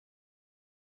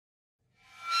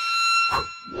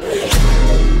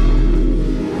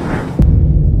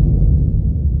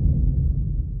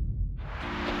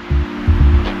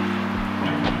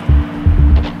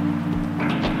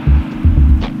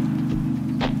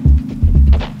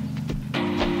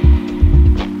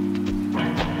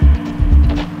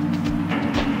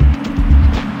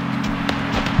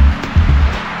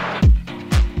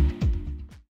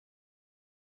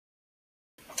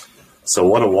So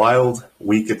what a wild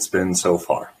week it's been so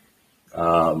far.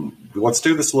 Let's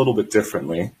do this a little bit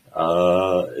differently.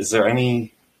 Is there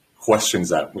any questions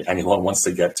that anyone wants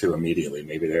to get to immediately?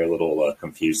 Maybe they're a little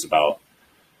confused about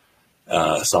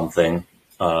something,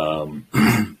 or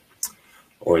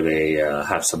they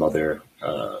have some other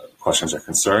questions or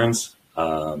concerns.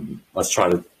 Let's try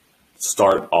to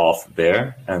start off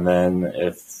there, and then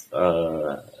if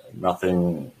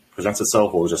nothing presents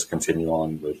itself, we'll just continue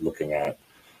on with looking at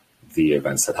the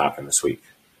events that happened this week.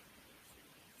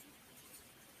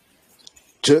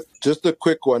 Just a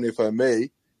quick one, if I may.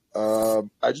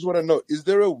 I just want to know, is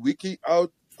there a wiki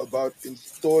out about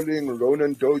installing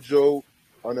Ronin Dojo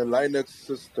on a Linux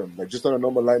system, like just on a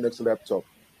normal Linux laptop,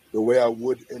 the way I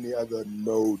would any other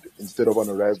node instead of on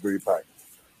a Raspberry Pi?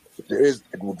 If there is,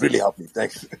 it would really help me.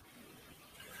 Thanks.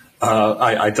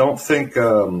 I don't think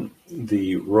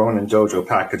the Ronin Dojo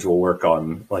package will work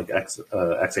on like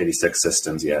x86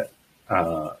 systems yet.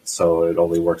 So it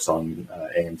only works on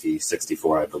AMD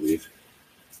 64, I believe.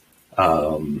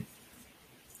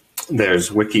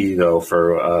 There's wiki though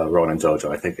for Ronin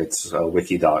Dojo. I think it's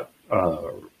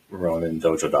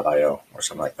wiki.ronindojo.io or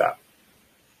something like that.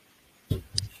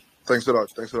 Thanks a lot.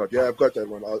 Yeah, I've got that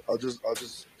one. I'll just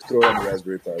throw it on the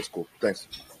Raspberry Pi. It's cool. Thanks.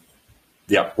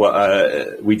 Yeah,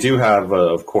 well, we do have,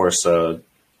 of course,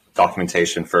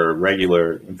 documentation for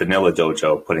regular vanilla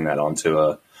Dojo, putting that onto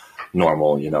a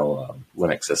normal,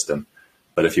 Linux system.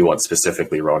 But if you want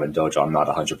specifically Ronin Dojo, I'm not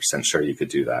 100% sure you could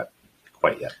do that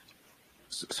quite yet.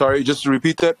 Sorry, just to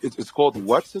repeat that, it's called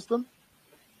what system?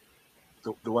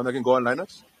 The one that can go on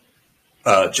Linux?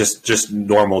 Just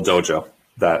normal Dojo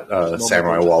that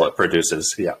Samourai Wallet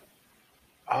produces. Yeah.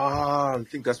 I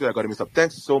think that's where I got it mixed up.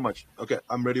 Thanks so much. Okay,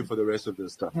 I'm ready for the rest of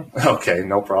this stuff. Okay,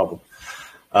 no problem.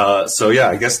 So yeah,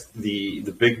 I guess the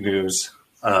big news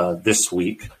this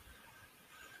week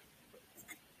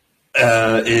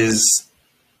is,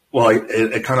 well,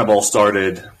 it kind of all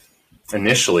started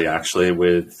initially actually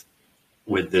with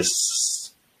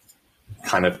this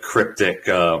kind of cryptic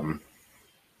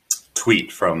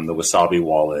tweet from the Wasabi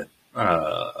Wallet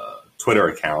Twitter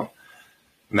account,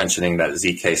 mentioning that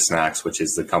ZK Snacks, which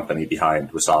is the company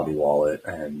behind Wasabi Wallet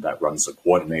and that runs the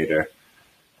coordinator,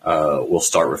 will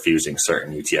start refusing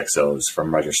certain UTXOs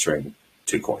from registering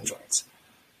to CoinJoins.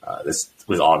 This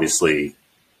was obviously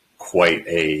quite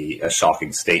a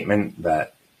shocking statement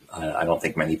that I don't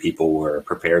think many people were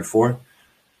prepared for.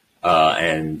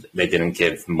 And they didn't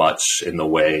give much in the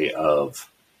way of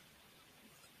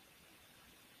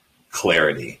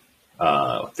clarity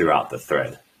throughout the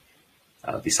thread,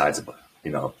 besides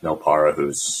Nopara,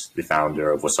 who's the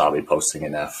founder of Wasabi, posting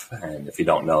an F. And if you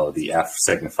don't know, the F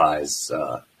signifies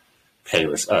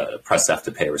press F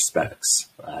to pay respects,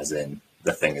 as in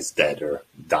the thing is dead or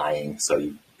dying, so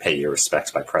you pay your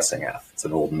respects by pressing F. It's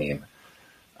an old meme.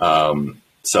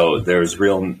 So there's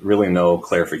really no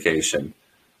clarification,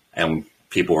 and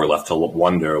people were left to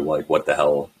wonder, like, what the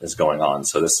hell is going on?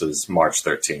 So this was March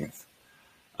 13th.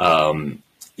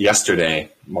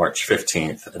 Yesterday, March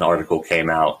 15th, an article came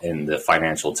out in the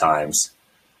Financial Times,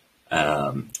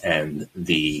 and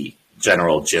the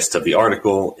general gist of the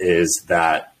article is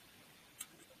that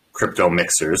crypto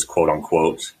mixers, quote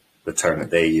unquote, the term that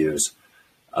they use,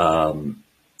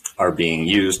 are being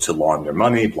used to launder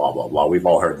money, blah, blah, blah. We've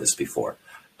all heard this before.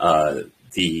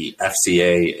 The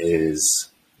FCA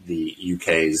is the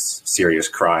UK's serious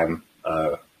crime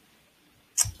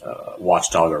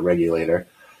watchdog or regulator.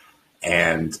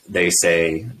 And they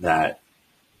say that,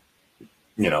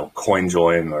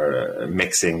 CoinJoin or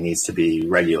mixing needs to be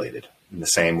regulated in the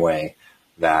same way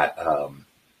that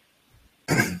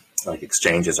like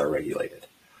exchanges are regulated.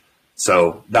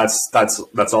 So that's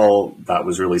all that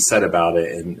was really said about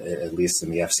it, at least in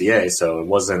the FCA. So it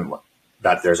wasn't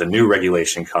that there's a new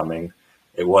regulation coming.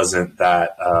 It wasn't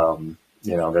that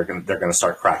they're going to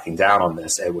start cracking down on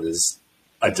this. It was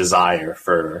a desire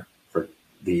for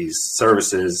these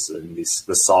services and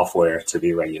the software to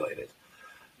be regulated.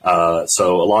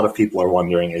 So a lot of people are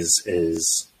wondering, is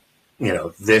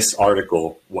this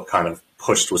article what kind of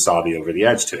pushed Wasabi over the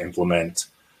edge to implement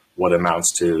what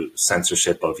amounts to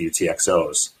censorship of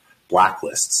UTXOs,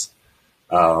 blacklists?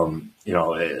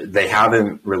 They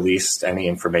haven't released any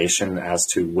information as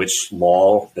to which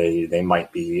law they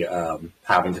might be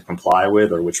having to comply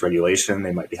with, or which regulation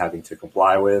they might be having to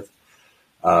comply with.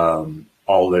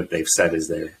 All that they've said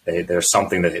is there's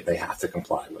something that they have to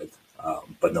comply with,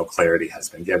 but no clarity has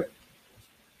been given.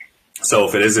 So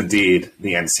if it is indeed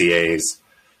the NCA's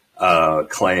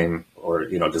claim or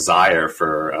desire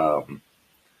for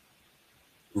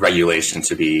regulation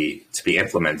to be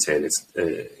implemented,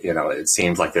 it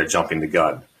seems like they're jumping the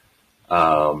gun.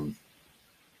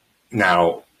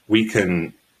 Now we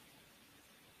can,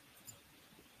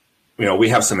 we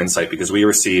have some insight because we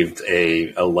received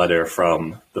a letter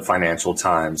from the Financial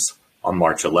Times on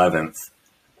March 11th,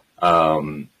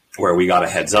 where we got a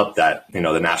heads up that, the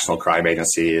National Crime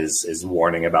Agency is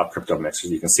warning about crypto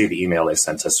mixers. You can see the email they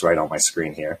sent us right on my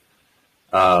screen here.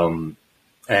 And,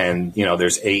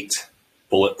 there's 8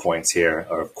 bullet points here,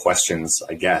 or questions,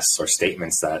 I guess, or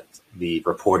statements that the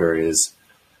reporter is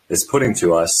putting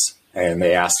to us, and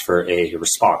they asked for a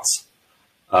response.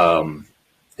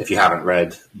 If you haven't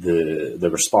read the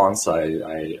response,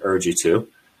 I urge you to.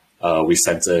 We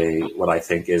sent what I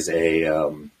think is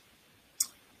a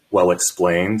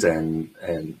well-explained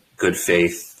and good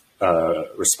faith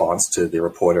response to the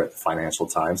reporter at the Financial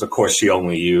Times. Of course, she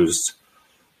only used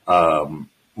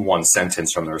one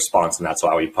sentence from the response, and that's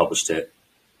why we published it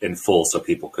in full so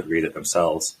people could read it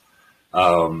themselves.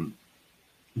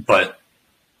 But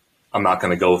I'm not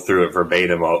going to go through it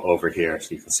verbatim over here.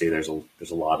 So you can see there's a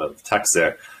lot of text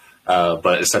there.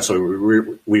 But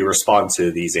essentially, we respond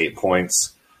to these 8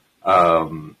 points,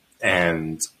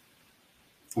 and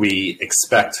we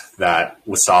expect that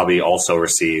Wasabi also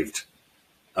received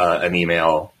an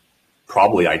email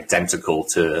probably identical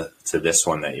to this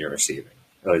one that you're receiving,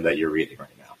 that you're reading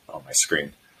right now on my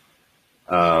screen.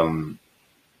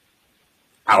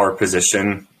 Our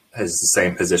position is the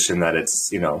same position that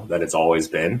it's always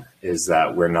been, is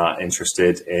that we're not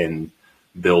interested in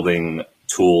building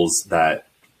tools that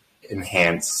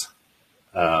enhance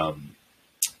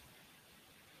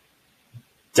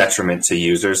detriment to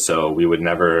users. So we would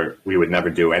never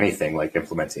do anything like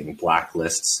implementing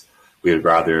blacklists. We would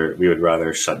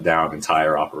rather shut down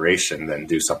entire operation than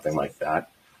do something like that.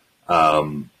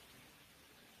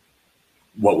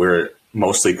 What we're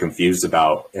mostly confused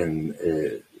about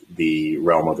in the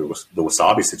realm of the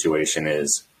Wasabi situation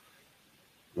is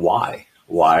why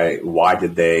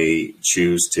did they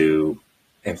choose to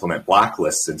implement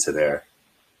blacklists into their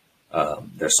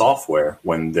software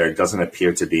when there doesn't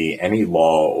appear to be any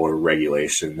law or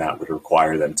regulation that would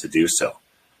require them to do so.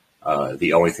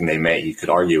 The only thing you could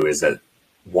argue is that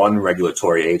one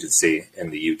regulatory agency in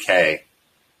the UK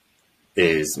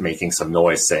is making some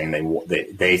noise saying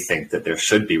they think that there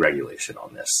should be regulation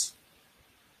on this.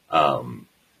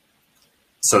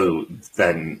 So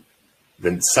then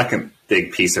the second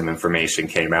big piece of information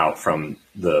came out from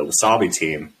the Wasabi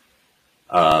team,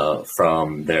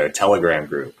 from their Telegram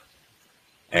group.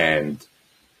 And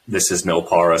this is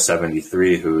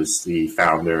Nopara73, who's the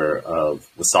founder of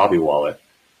Wasabi Wallet,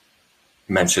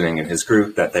 mentioning in his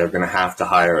group that they're going to have to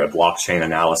hire a blockchain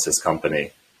analysis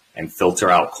company and filter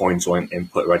out CoinJoin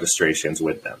input registrations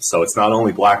with them. So it's not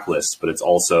only blacklists, but it's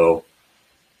also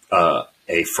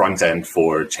a front end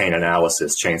for chain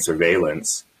analysis, chain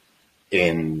surveillance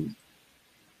in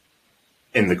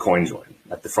the CoinJoin,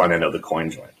 at the front end of the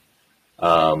CoinJoin.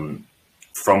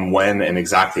 From when and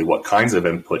exactly what kinds of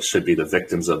inputs should be the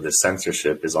victims of this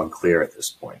censorship is unclear at this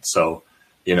point. So,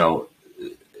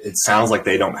 it sounds like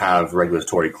they don't have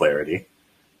regulatory clarity.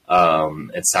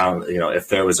 If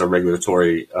there was a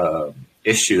regulatory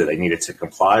issue that they needed to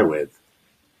comply with,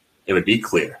 it would be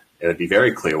clear. It would be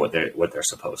very clear what they're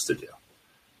supposed to do.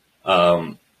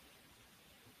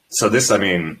 So this,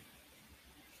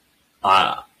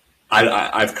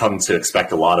 I've come to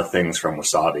expect a lot of things from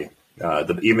Wasabi.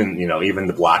 Even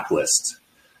the blacklist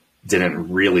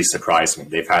didn't really surprise me.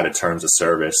 They've had a terms of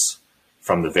service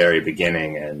from the very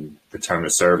beginning, and the terms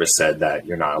of service said that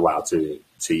you're not allowed to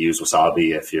use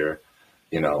Wasabi if you're,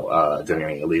 doing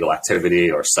any illegal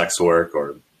activity or sex work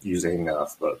or using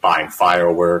buying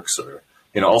fireworks or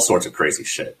all sorts of crazy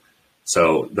shit.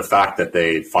 So the fact that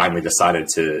they finally decided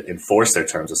to enforce their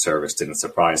terms of service didn't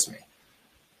surprise me.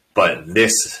 But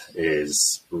this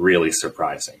is really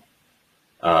surprising.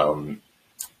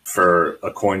 For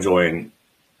a CoinJoin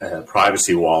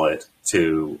privacy wallet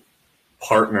to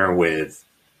partner with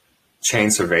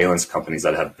chain surveillance companies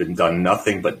that have done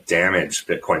nothing but damage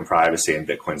Bitcoin privacy and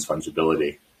Bitcoin's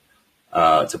fungibility,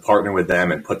 to partner with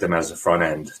them and put them as a front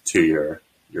end to your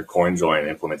CoinJoin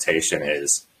implementation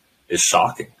is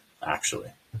shocking,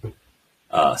 actually.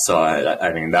 So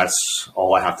that's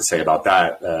all I have to say about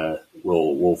that.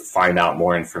 We'll find out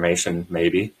more information,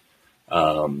 maybe.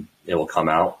 It will come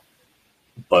out.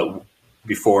 But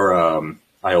before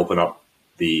I open up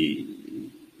the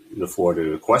floor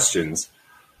to questions,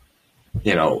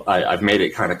 I've made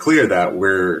it kind of clear that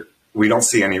we don't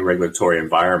see any regulatory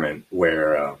environment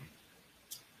where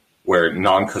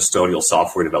non-custodial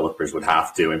software developers would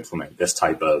have to implement this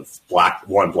type of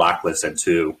blacklist and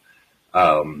two,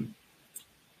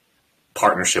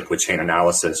 partnership with chain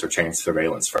analysis or chain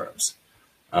surveillance firms.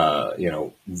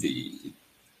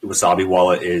 Wasabi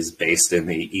Wallet is based in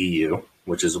the EU,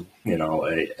 which is,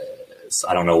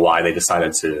 I don't know why they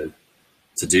decided to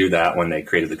do that when they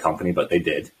created the company, but they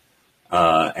did.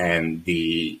 And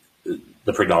the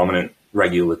predominant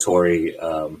regulatory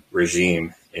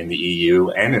regime in the EU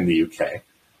and in the UK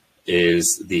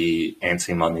is the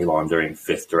anti-money laundering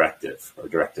fifth directive, or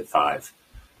Directive 5.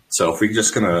 So if we're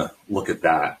just going to look at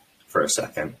that for a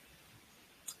second,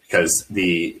 because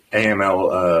the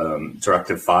AML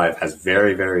Directive 5 has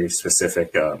very, very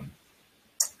specific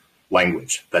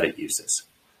language that it uses.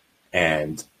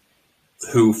 And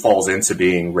who falls into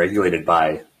being regulated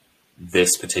by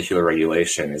this particular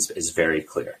regulation is very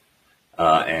clear.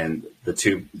 And the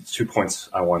two points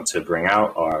I want to bring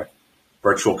out are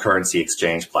virtual currency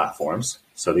exchange platforms.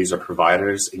 So these are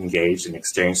providers engaged in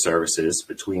exchange services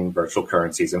between virtual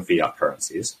currencies and fiat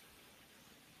currencies.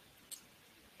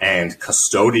 And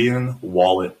custodian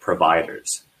wallet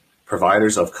providers,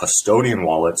 providers of custodian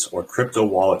wallets or crypto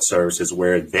wallet services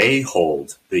where they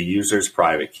hold the user's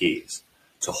private keys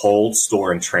to hold,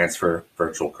 store, and transfer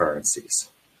virtual currencies.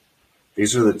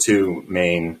 These are the two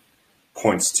main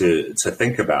points to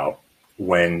think about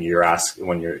when you're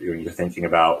thinking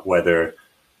about whether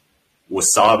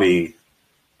Wasabi,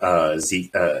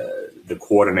 the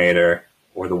coordinator,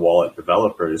 or the wallet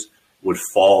developers would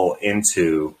fall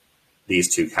into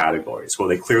these two categories. Well,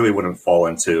 they clearly wouldn't fall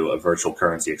into a virtual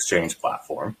currency exchange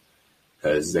platform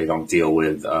because they don't deal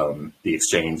with the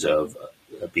exchange of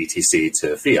BTC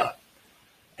to fiat.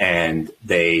 And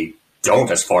they don't,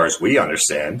 as far as we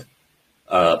understand,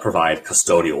 provide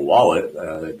custodial wallet.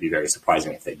 It'd be very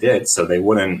surprising if they did. So they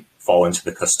wouldn't fall into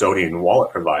the custodian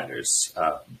wallet providers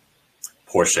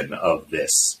portion of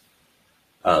this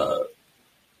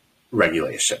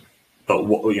regulation. But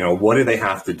what do they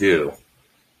have to do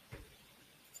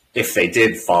if they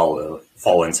did fall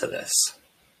into this?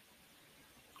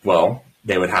 Well,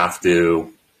 they would have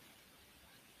to,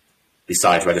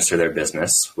 besides register their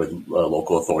business with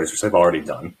local authorities, which they've already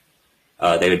done,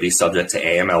 they would be subject to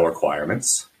AML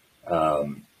requirements.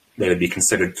 They would be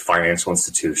considered financial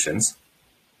institutions.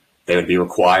 They would be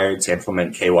required to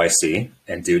implement KYC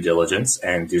and due diligence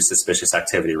and do suspicious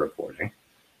activity reporting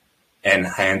and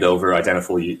hand over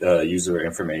identifiable user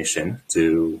information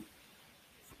to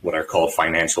what are called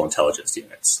financial intelligence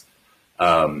units.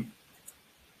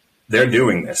 They're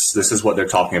doing this. This is what they're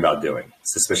talking about doing: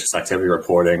 suspicious activity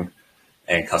reporting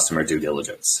and customer due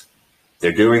diligence.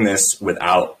 They're doing this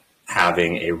without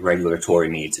having a regulatory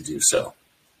need to do so.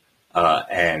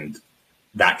 And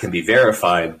that can be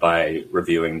verified by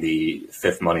reviewing the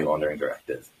fifth money laundering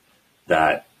directive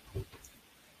that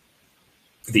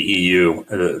the EU,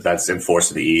 that's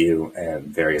enforced in the EU and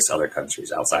various other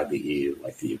countries outside the EU,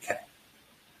 like the UK.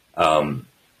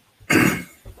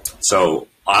 So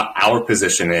our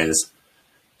position is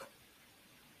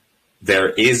there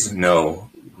is no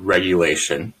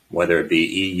regulation, whether it be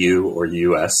EU or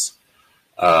US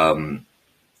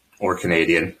or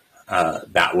Canadian,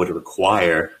 that would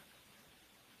require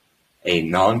a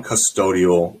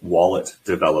non-custodial wallet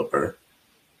developer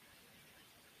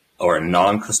or a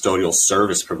non-custodial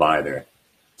service provider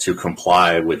to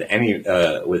comply with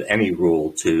any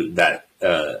rule that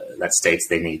states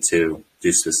they need to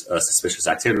do suspicious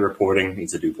activity reporting, need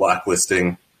to do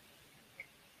blacklisting,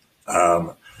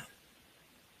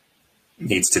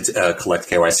 needs to collect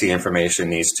KYC information,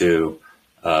 needs to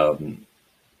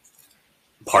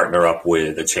partner up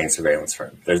with a chain surveillance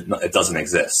firm. It doesn't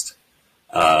exist.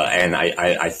 And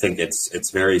I think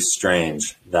it's very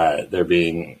strange that they're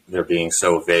being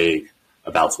so vague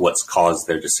about what's caused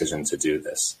their decision to do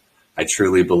this. I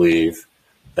truly believe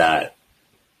that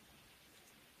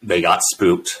they got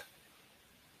spooked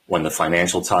when the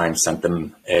Financial Times sent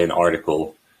them an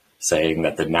article saying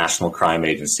that the National Crime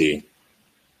Agency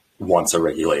wants a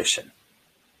regulation.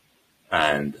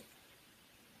 And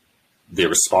the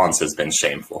response has been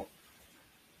shameful.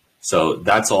 So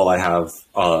that's all I have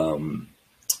on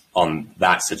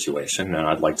that situation, and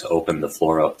I'd like to open the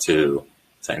floor up to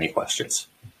any questions.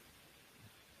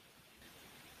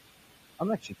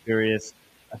 I'm actually curious.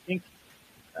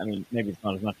 I mean, maybe it's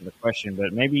not as much of a question,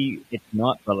 but maybe it's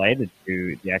not related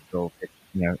to the actual,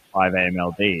 5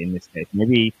 AMLD in this case.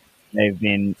 Maybe they've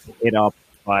been hit up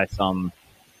by some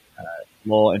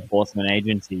law enforcement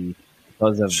agency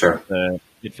because of the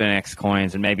Bitfinex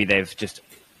coins, and maybe they've just,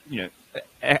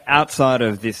 outside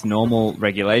of this normal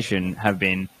regulation, have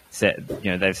been said,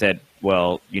 they've said,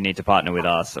 well, you need to partner with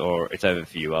us or it's over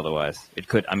for you otherwise. It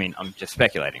could, I'm just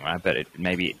speculating, right? But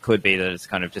maybe it could be that it's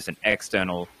kind of just an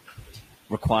external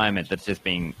requirement that's just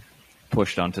being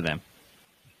pushed onto them.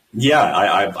 Yeah,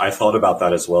 I thought about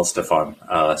that as well, Stefan.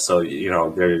 So,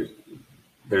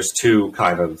 there's two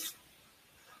kind of,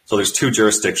 so there's two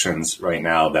jurisdictions right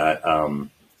now that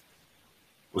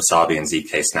Wasabi and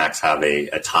ZK Snacks have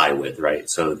a tie with, right?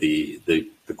 So the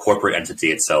corporate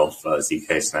entity itself,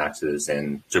 ZK Snacks, is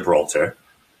in Gibraltar,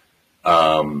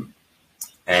 and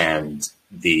I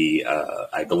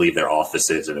believe their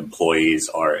offices and employees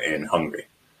are in Hungary.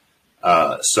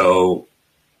 So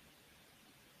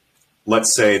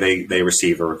let's say they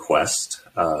receive a request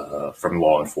from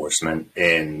law enforcement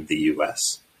in the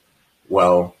U.S.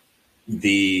 Well,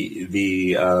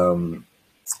 they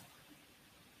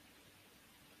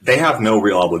have no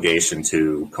real obligation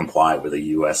to comply with a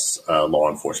U.S. Law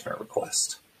enforcement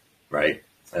request, right?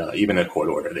 Even a court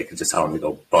order, they could just tell them to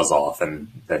go buzz off, and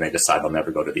then they decide they'll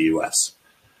never go to the U.S.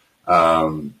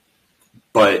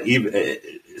 But even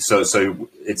so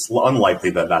it's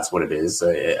unlikely that that's what it is.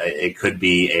 It could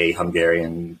be a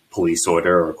Hungarian police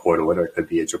order or a court order. It could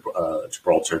be a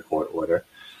Gibraltar court order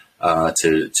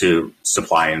to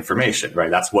supply information, right?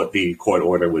 That's what the court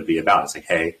order would be about. It's like,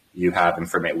 hey, you have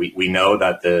information. We know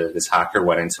that this hacker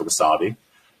went into Wasabi,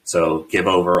 so give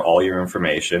over all your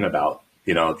information about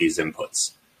these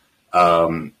inputs.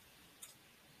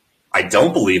 I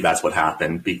don't believe that's what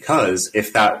happened, because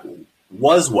if that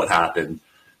was what happened,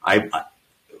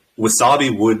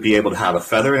 Wasabi would be able to have a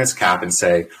feather in its cap and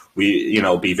say,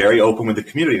 be very open with the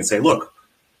community and say, look,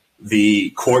 the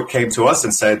court came to us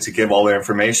and said to give all their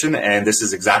information, and this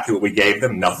is exactly what we gave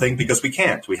them. Nothing, because we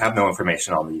can't. We have no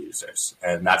information on the users,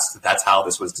 and that's how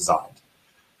this was designed.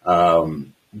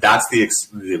 That's the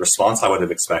response I would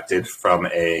have expected from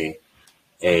a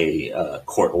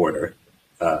court order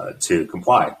to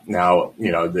comply. Now,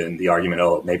 then the argument,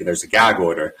 oh, maybe there's a gag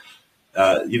order.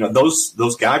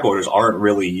 Those gag orders aren't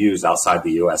really used outside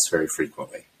the U.S. very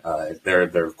frequently.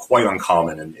 They're quite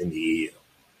uncommon in the EU.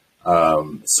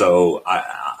 So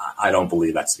I don't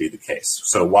believe that to be the case.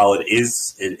 So while it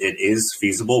is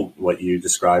feasible what you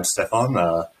described, Stefan,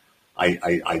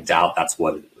 I doubt that's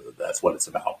what it's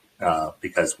about.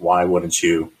 Because why wouldn't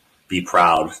you be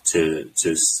proud to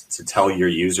tell your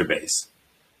user base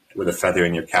with a feather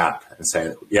in your cap and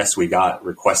say, yes, we got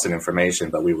requested information,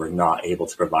 but we were not able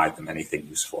to provide them anything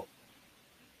useful.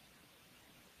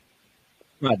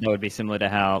 Right, that would be similar to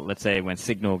how, let's say, when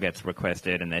Signal gets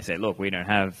requested and they say, look, we don't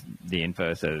have the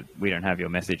info, so we don't have your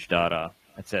message data,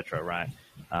 etc. Right?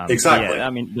 Exactly. Yeah, I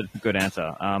mean, that's a good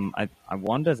answer. I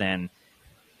wonder then,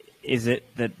 is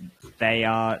it that they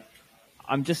are...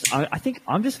 I think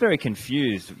I'm just very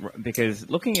confused, because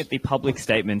looking at the public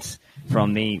statements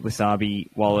from the Wasabi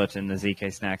Wallet and the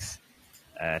ZK Snacks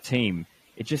team,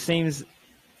 it just seems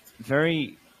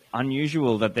very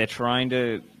unusual that they're trying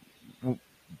to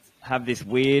have this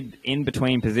weird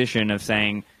in-between position of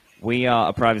saying we are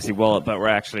a privacy wallet, but we're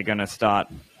actually going to start,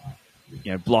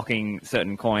 blocking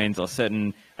certain coins or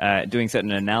doing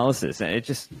certain analysis. And it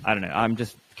just, I don't know, I'm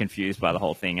just confused by the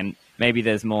whole thing. And maybe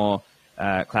there's more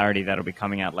clarity that'll be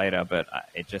coming out later, but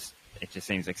it just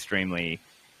seems extremely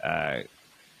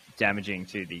damaging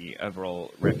to the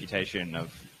overall reputation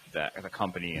of the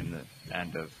company and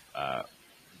of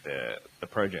the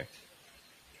project.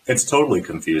 It's totally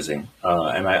confusing,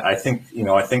 and I think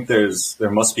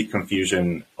there must be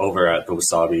confusion over at the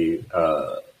Wasabi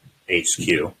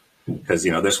HQ, because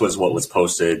this was what was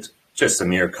posted just a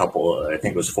mere couple, I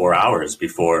think it was 4 hours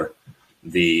before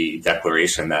the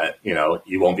declaration that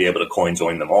you won't be able to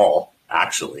CoinJoin them all,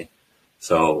 actually.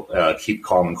 So keep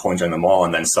calm and CoinJoin them all,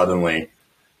 and then suddenly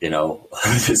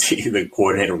the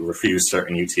coordinator refused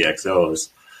certain UTXOs,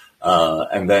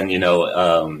 and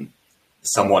then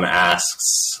someone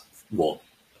asks, well,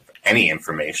 any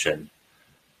information.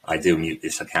 I do mute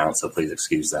this account, so please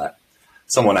excuse that.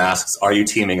 Someone asks, are you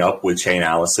teaming up with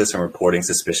Chainalysis and reporting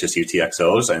suspicious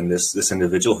UTXOs? And this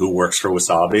individual who works for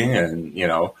Wasabi and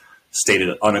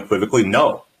stated unequivocally,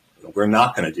 no, we're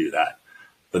not going to do that.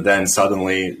 But then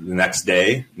suddenly the next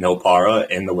day, Nopara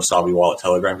in the Wasabi Wallet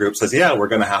Telegram group says, yeah, we're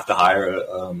going to have to hire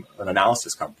an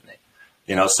analysis company.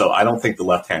 So I don't think the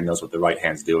left hand knows what the right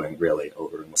hand's doing really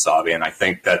over in Wasabi. And I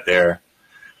think that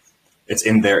it's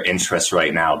in their interest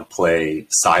right now to play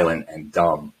silent and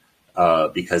dumb.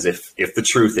 Because if the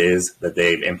truth is that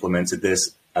they've implemented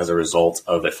this as a result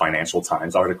of a Financial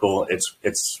Times article,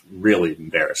 it's really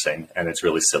embarrassing and it's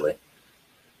really silly.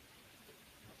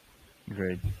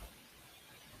 Agreed.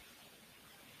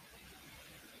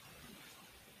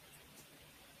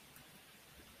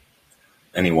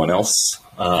 Anyone else?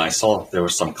 I saw there were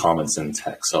some comments in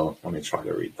text, so let me try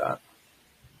to read that.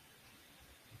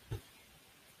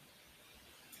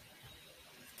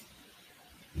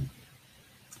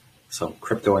 So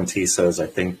Crypto NT says, I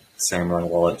think Samourai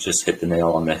Wallet just hit the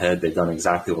nail on the head. They've done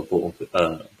exactly what Bull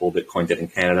Bitcoin did in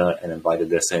Canada and invited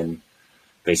this in.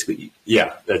 Basically,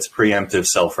 yeah, that's preemptive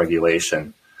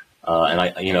self-regulation.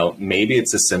 Maybe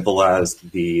it's as simple as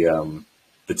the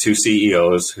two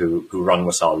CEOs who run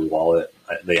Wasabi Wallet.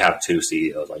 They have two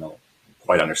CEOs. I don't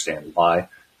quite understand why.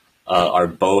 Are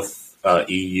both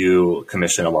EU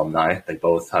Commission alumni. They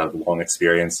both have long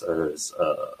experience as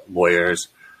lawyers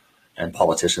and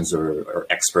politicians or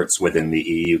experts within the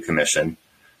EU Commission.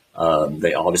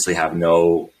 They obviously have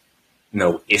no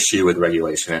issue with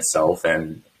regulation itself,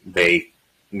 and they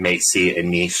may see a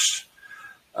niche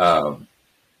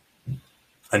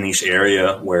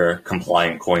area where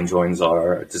compliant coin joins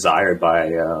are desired by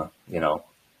a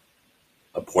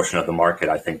portion of the market.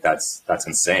 I think that's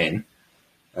insane,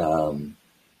 an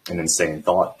insane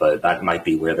thought, but that might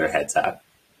be where their head's at.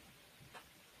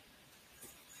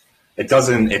 It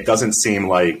doesn't seem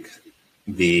like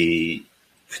the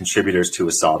contributors to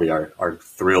Wasabi are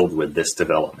thrilled with this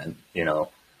development.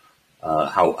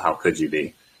 How could you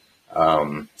be?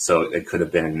 So it could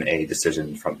have been a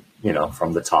decision from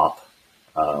the top,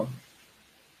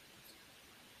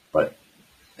 but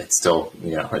it's still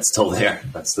there.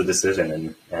 That's the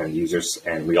decision, and users,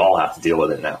 and we all have to deal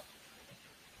with it now.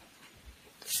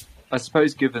 I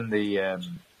suppose, given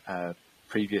the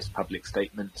previous public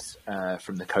statements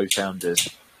from the co-founders,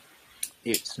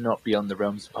 it's not beyond the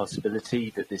realms of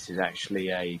possibility that this is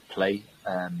actually a play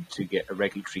to get a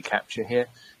regulatory capture here.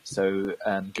 So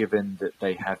given that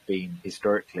they have been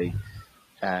historically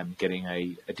getting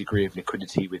a degree of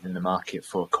liquidity within the market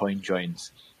for coin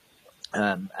joins,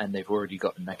 and they've already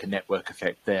got like a network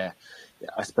effect there,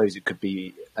 I suppose it could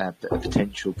be a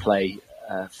potential play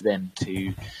for them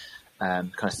to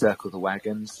kind of circle the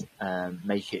wagons,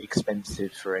 make it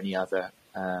expensive for any other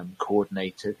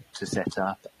coordinator to set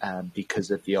up because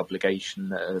of the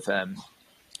obligation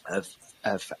of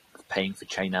paying for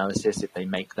chain analysis if they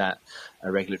make that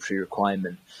a regulatory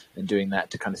requirement, and doing that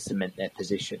to kind of cement their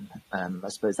position. I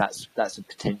suppose that's a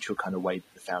potential kind of way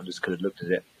that the founders could have looked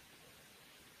at it.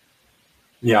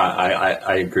 Yeah,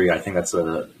 I agree. I think that's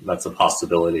a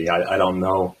possibility. I don't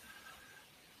know.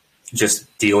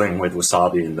 Just dealing with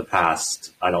Wasabi in the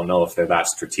past, I don't know if they're that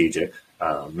strategic.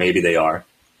 Maybe they are,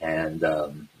 and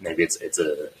maybe it's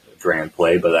a grand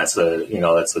play, but that's a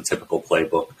typical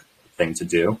playbook thing to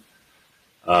do.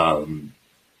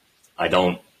 I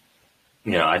don't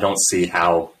see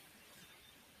how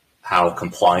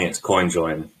compliant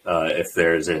CoinJoin, if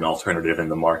there's an alternative in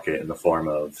the market in the form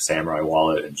of Samourai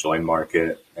Wallet and Join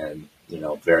Market and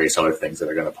various other things that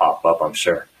are going to pop up, I'm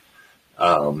sure,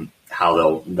 how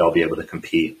they'll be able to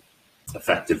compete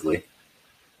effectively.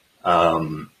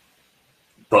 But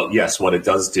yes, what it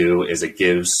does do is it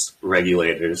gives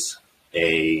regulators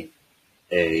a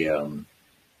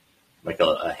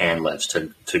hand ledge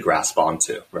to grasp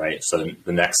onto, right? So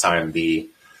the next time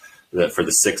for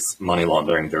the sixth money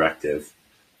laundering directive,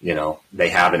 they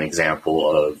have an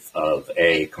example of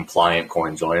a compliant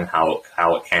coin join, how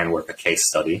it can work, a case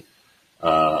study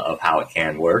of how it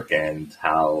can work and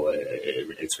how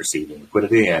it's receiving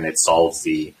liquidity, and it solves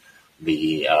the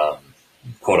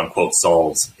quote unquote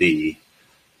solves the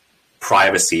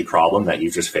privacy problem that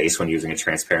users face when using a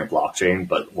transparent blockchain,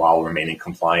 but while remaining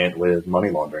compliant with money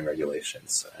laundering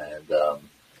regulations. And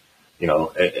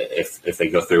if they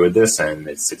go through with this and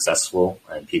it's successful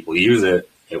and people use it,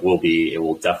 it will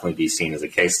definitely be seen as a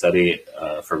case study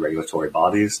for regulatory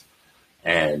bodies,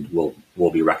 and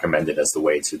will be recommended as the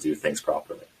way to do things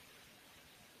properly.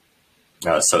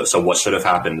 So what should have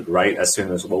happened right as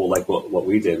soon as what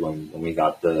we did when we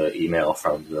got the email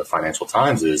from the Financial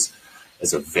Times is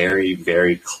a very,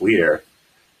 very clear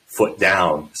foot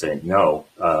down saying no,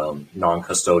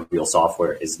 non-custodial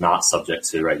software is not subject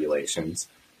to regulations.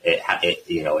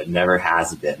 It never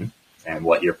has been, and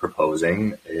what you're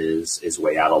proposing is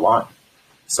way out of line.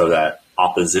 So that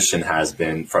opposition has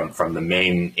been from the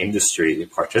main industry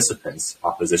participants.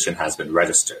 Opposition has been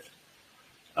registered,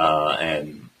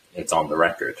 and it's on the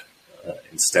record.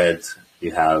 Instead,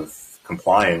 you have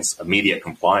compliance, immediate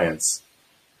compliance,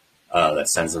 that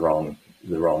sends the wrong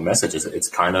messages. It's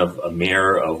kind of a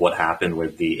mirror of what happened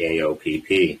with the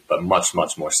AOPP, but much,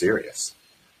 much more serious.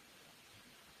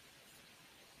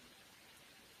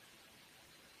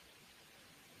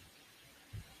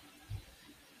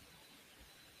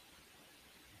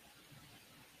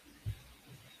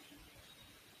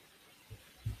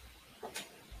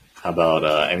 How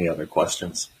about any other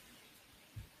questions?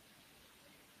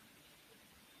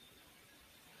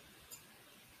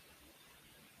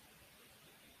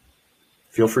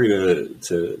 If feel free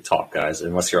to talk, guys.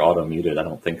 Unless you're auto muted, I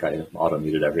don't think I auto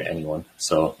muted anyone.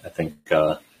 So I think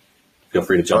feel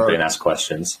free to jump in and ask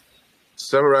questions.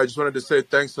 Samourai, I just wanted to say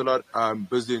thanks a lot. I'm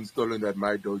busy installing that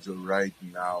My Dojo right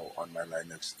now on my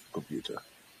Linux computer.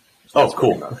 So oh,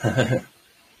 cool.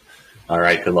 All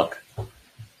right. Good luck.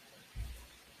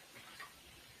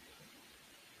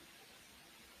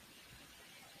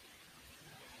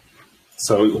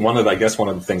 So one of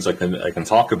the things I can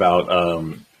talk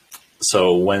about.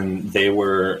 So when they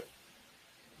were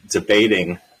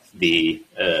debating the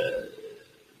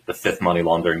fifth money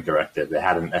laundering directive, it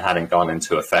hadn't gone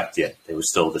into effect yet. They were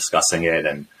still discussing it,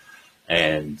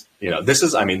 and this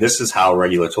is how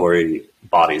regulatory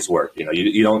bodies work.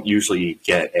 You don't usually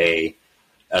get a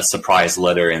surprise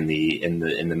letter in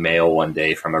the mail one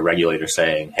day from a regulator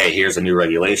saying, "Hey, here's a new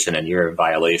regulation and you're in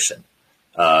violation."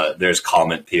 There's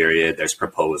comment period, there's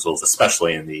proposals,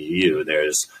 especially in the EU.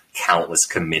 There's countless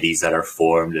committees that are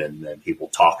formed, and people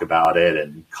talk about it,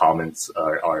 and comments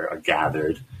are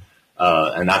gathered.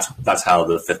 And that's how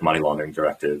the fifth money laundering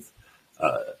directive,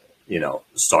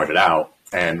 started out.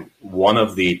 And one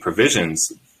of the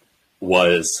provisions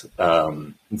was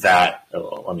that.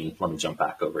 Let me jump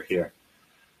back over here.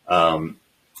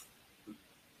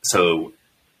 So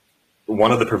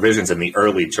one of the provisions in the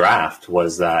early draft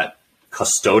was that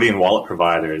custodian wallet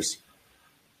providers,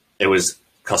 it was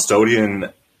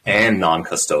custodian and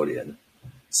non-custodian.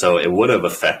 So it would have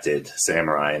affected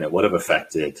Samourai, and it would have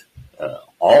affected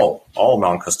all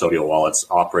non-custodial wallets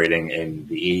operating in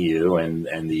the EU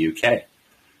and the UK.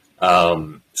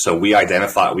 So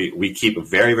we keep a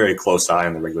very, very close eye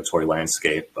on the regulatory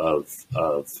landscape of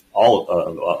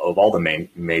all the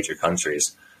major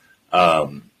countries.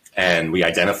 And we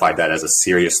identified that as a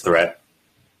serious threat,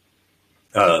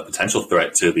 potential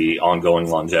threat to the ongoing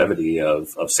longevity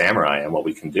of Samourai and what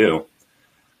we can do.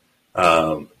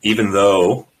 Even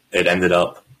though it ended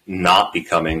up not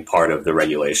becoming part of the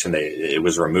regulation, it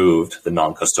was removed, the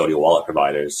non-custodial wallet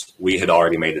providers. We had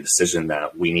already made a decision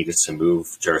that we needed to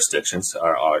move jurisdictions.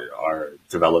 Our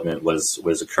development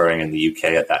was occurring in the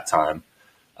UK at that time.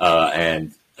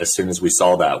 And as soon as we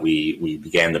saw that, we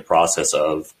began the process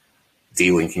of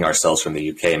delinking ourselves from the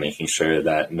UK, making sure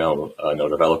that no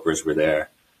developers were there,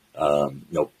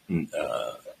 no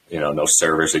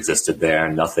servers existed there,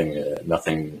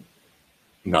 nothing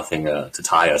to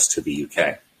tie us to the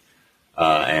UK,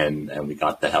 and we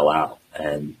got the hell out.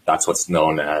 And that's what's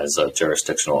known as a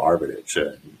jurisdictional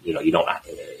arbitrage. You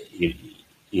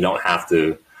don't have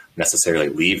to necessarily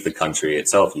leave the country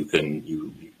itself.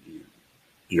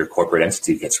 Your corporate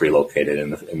entity gets relocated.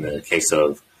 In the case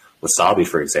of Wasabi,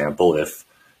 for example,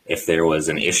 if there was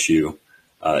an issue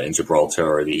in Gibraltar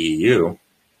or the EU,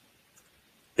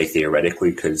 they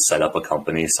theoretically could set up a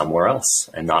company somewhere else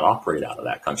and not operate out of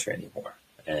that country anymore,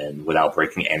 and without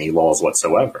breaking any laws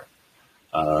whatsoever.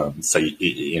 So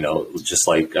just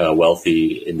like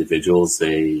wealthy individuals,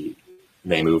 they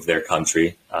move their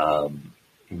country,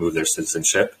 move their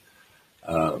citizenship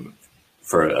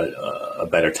for a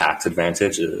better tax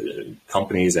advantage.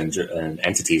 Companies and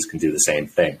entities can do the same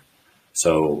thing.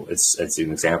 So it's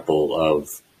an example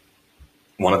of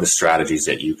one of the strategies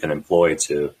that you can employ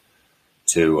to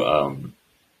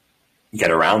get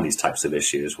around these types of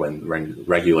issues when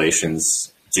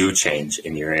regulations do change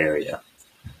in your area.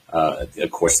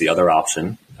 Of course, the other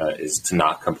option is to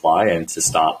not comply and to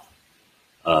stop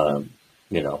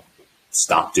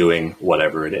doing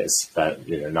whatever it is that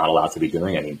you're not allowed to be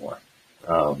doing anymore.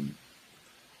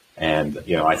 And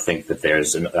I think that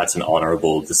that's an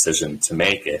honorable decision to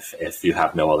make if you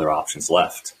have no other options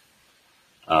left.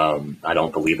 I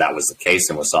don't believe that was the case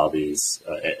in Wasabi's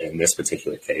in this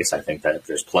particular case. I think that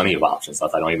there's plenty of options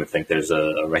left. I don't even think there's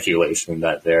a regulation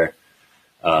that they're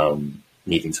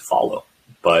needing to follow.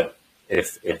 But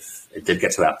if it did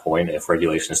get to that point, if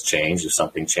regulations change, if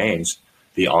something changed,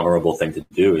 the honorable thing to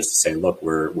do is to say, look,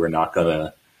 we're not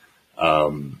gonna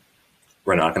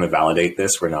validate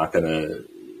this. We're not gonna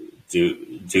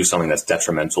do something that's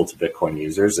detrimental to Bitcoin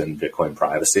users and Bitcoin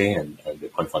privacy and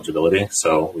Bitcoin fungibility.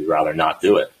 So we'd rather not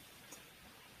do it.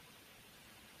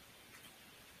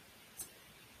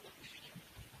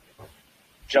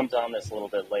 Jumped on this a little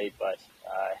bit late, but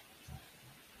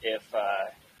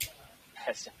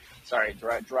sorry,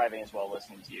 driving as well,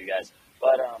 listening to you guys.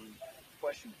 But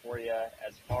question for you,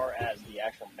 as far as the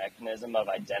actual mechanism of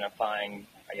identifying,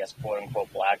 I guess, quote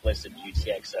unquote, blacklisted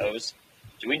UTXOs,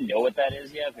 do we know what that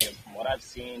is yet? Because from what I've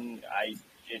seen,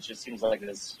 it just seems like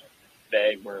this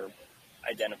vague. We're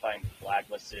identifying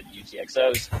blacklisted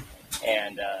UTXOs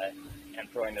and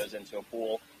throwing those into a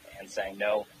pool and saying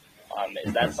no.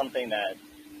 Is that something that,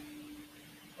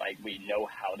 like we know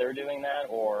how they're doing that,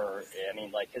 or I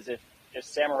mean, like, because if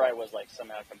Samourai was like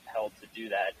somehow compelled to do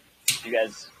that, you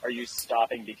guys, are you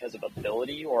stopping because of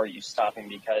ability, or are you stopping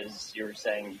because you're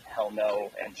saying hell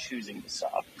no and choosing to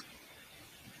stop?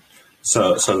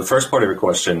 So the first part of your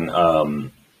question,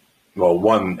 well,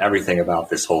 one, everything about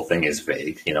this whole thing is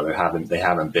vague. You know, they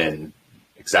haven't been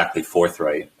exactly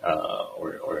forthright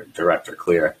or direct or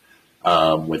clear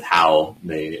with how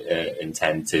they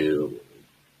intend to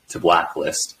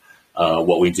blacklist.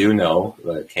 What we do know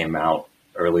that came out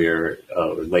earlier,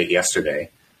 late yesterday,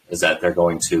 is that they're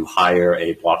going to hire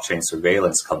a blockchain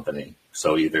surveillance company.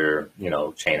 So either, you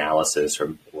know, Chainalysis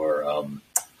or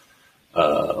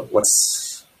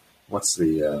what's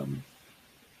the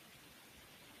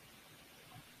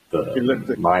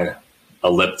Elliptic.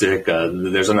 Elliptic.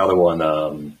 There's another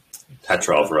one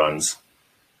Petrov runs.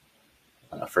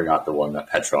 I forgot the one that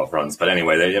Petrov runs, but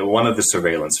anyway, one of the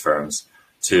surveillance firms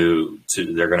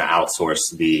they're going to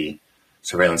outsource the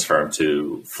surveillance firm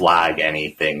to flag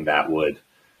anything that would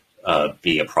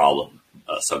be a problem,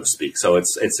 so to speak. So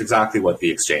it's exactly what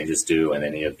the exchanges do and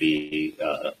any of the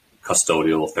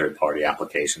custodial third-party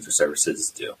applications or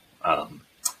services do.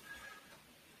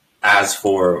 As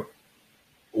for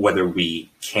whether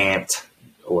we can't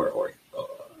or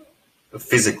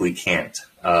physically can't,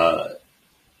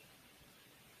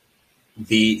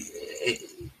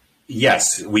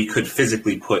 yes, we could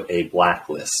physically put a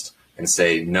blacklist and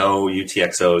say no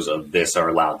UTXOs of this are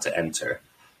allowed to enter.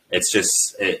 It's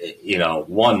just, you know,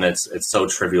 one, it's so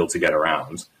trivial to get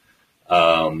around.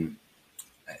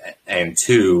 And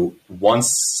two,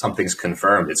 once something's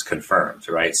confirmed, it's confirmed,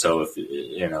 right? So if,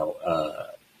 you know,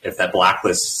 if that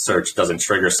blacklist search doesn't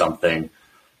trigger something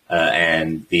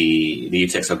and the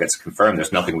UTXO gets confirmed,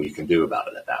 there's nothing we can do about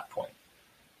it at that point.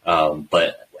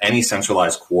 But any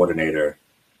centralized coordinator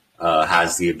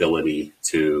has the ability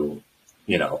to,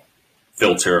 you know,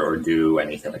 filter or do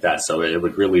anything like that. So it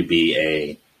would really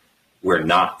be we're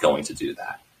not going to do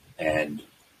that. And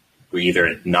we're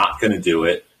either not going to do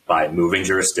it by moving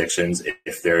jurisdictions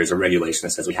if there is a regulation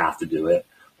that says we have to do it,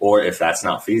 or if that's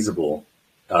not feasible,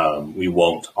 we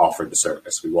won't offer the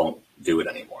service. We won't do it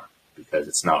anymore because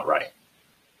it's not right.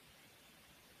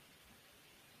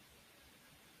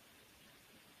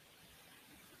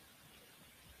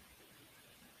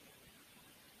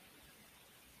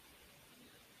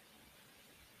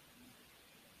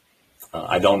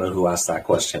 I don't know who asked that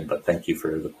question, but thank you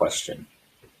for the question,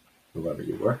 whoever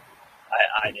you were.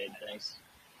 I did, thanks.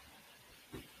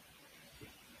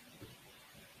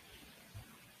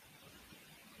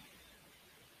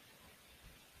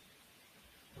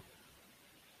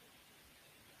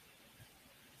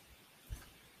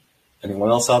 Anyone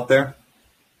else out there?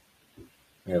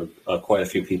 We have quite a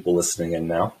few people listening in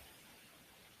now.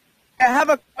 I have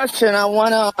a question. I want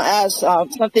to ask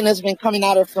something that's been coming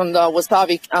out from the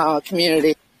Wasabi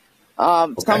community.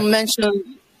 Okay. Some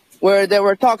mentioned where they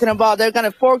were talking about they're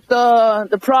going to fork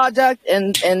the project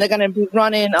and they're going to be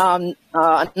running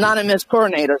anonymous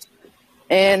coordinators.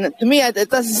 And to me,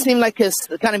 it doesn't seem like it's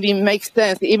going to make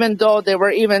sense, even though they were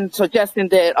even suggesting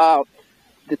that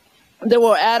they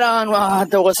will add on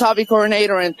the Wasabi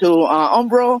coordinator into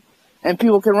Umbro and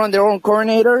people can run their own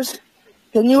coordinators.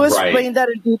 Can you explain that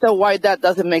in detail why that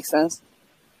doesn't make sense?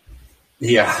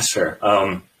 Yeah, sure.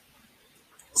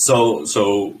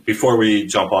 So before we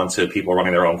jump on to people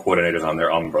running their own coordinators on their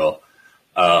Umbro,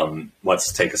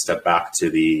 let's take a step back to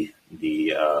the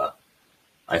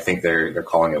I think they're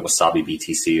calling it Wasabi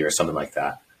BTC or something like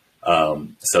that.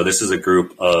 So this is a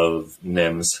group of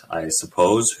NIMs, I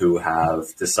suppose, who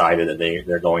have decided that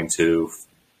they're going to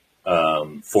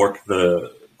fork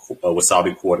the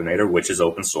Wasabi coordinator, which is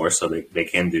open source, so they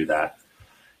can do that.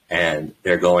 And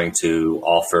they're going to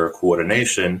offer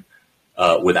coordination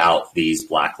without these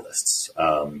blacklists.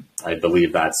 I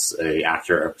believe that's an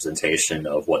accurate representation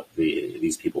of what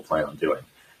these people plan on doing.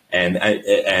 And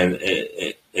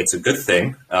it's a good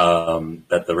thing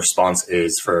that the response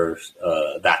is for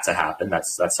that to happen.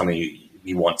 That's something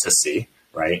you want to see,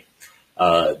 right?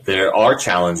 There are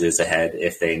challenges ahead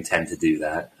if they intend to do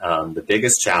that. The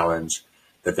biggest challenge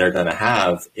that they're going to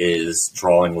have is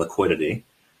drawing liquidity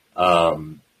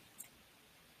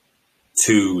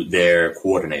to their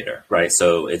coordinator, right?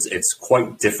 So it's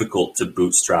quite difficult to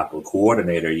bootstrap a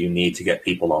coordinator. You need to get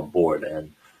people on board,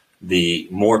 and the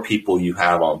more people you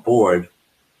have on board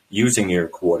using your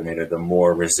coordinator, the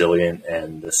more resilient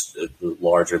and the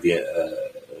larger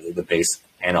the base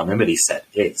anonymity set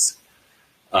is.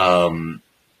 So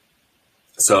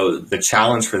the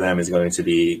challenge for them is going to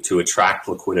be to attract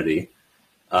liquidity.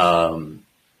 The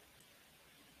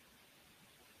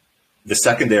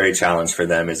secondary challenge for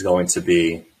them is going to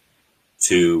be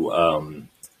to,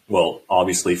 well,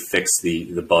 obviously fix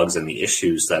the bugs and the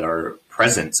issues that are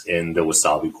present in the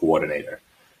Wasabi coordinator.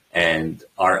 And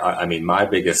I mean, my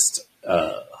biggest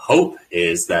hope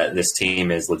is that this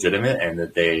team is legitimate and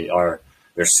that they're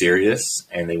serious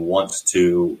and they want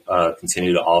to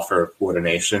continue to offer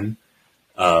coordination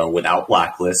without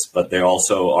blacklists, but they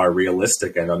also are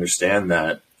realistic and understand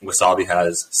that Wasabi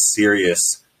has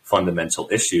serious fundamental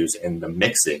issues in the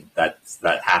mixing that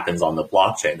happens on the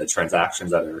blockchain, the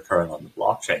transactions that are occurring on the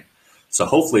blockchain. So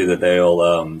hopefully that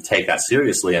they'll take that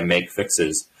seriously and make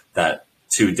fixes that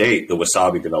to date the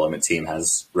Wasabi development team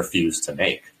has refused to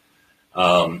make.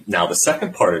 Now, the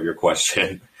second part of your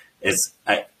question is,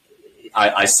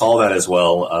 I saw that as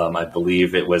well. I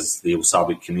believe it was the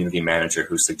Wasabi community manager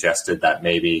who suggested that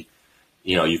maybe,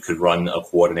 you could run a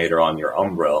coordinator on your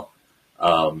Umbrel.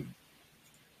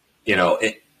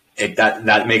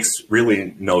 That makes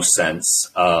really no sense.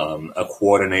 A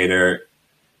coordinator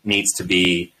needs to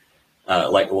be,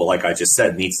 like I just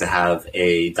said, needs to have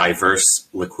a diverse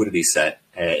liquidity set.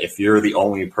 If you're the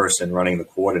only person running the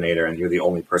coordinator and you're the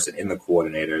only person in the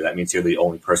coordinator, that means you're the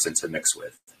only person to mix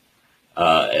with.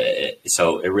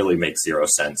 So it really makes zero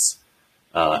sense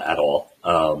at all.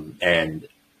 And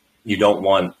you don't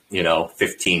want,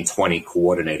 15, 20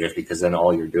 coordinators, because then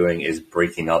all you're doing is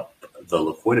breaking up the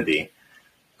liquidity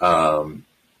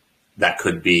that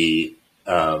could be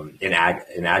in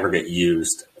aggregate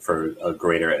used for a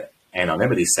greater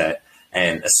anonymity set.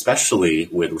 And especially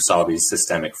with Wasabi's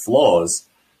systemic flaws,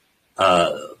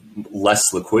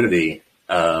 less liquidity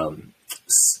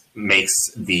makes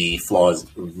the flaws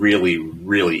really,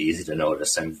 really easy to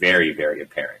notice and very, very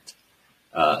apparent.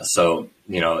 So,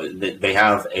 they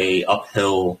have a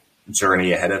uphill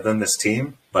journey ahead of them, this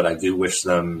team, but I do wish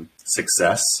them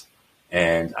success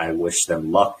and I wish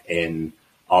them luck in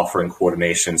offering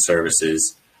coordination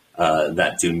services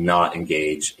that do not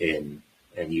engage in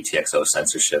UTXO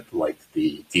censorship like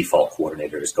the default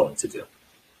coordinator is going to do.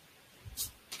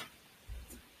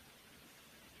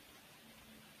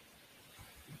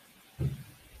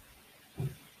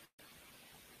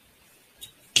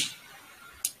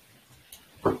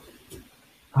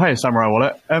 Hi, Samourai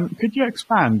Wallet. Could you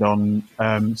expand on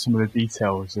some of the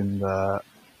details in the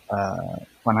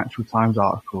Financial Times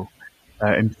article,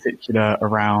 in particular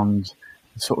around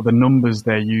sort of the numbers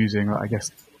they're using, or I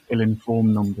guess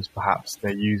ill-informed numbers perhaps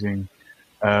they're using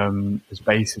as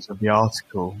basis of the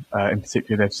article? In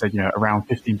particular, they've said, around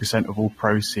 15% of all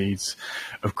proceeds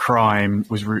of crime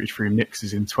was routed through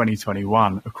mixes in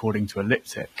 2021, according to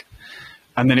Elliptic.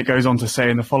 And then it goes on to say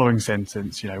in the following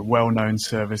sentence, well-known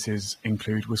services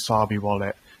include Wasabi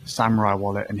Wallet, Samourai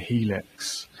Wallet, and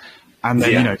Helix. And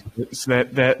then, so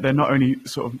they're not only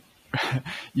sort of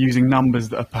using numbers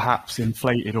that are perhaps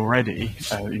inflated already,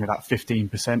 that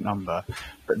 15% number,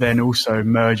 but then also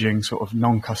merging sort of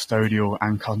non-custodial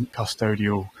and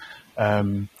custodial,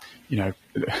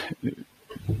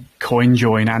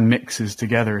 CoinJoin and mixes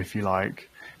together, if you like.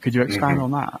 Could you expand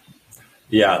on that?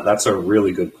 Yeah, that's a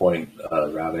really good point,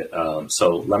 Rabbit.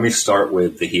 So let me start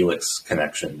with the Helix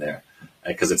connection there,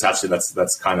 because it's actually,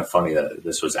 that's kind of funny that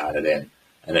this was added in,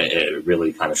 and it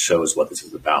really kind of shows what this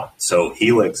is about. So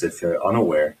Helix, if you're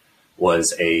unaware,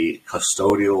 was a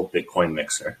custodial Bitcoin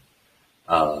mixer,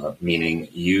 meaning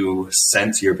you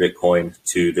sent your Bitcoin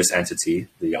to this entity,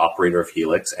 the operator of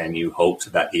Helix, and you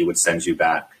hoped that he would send you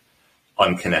back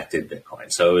unconnected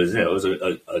Bitcoin. So it was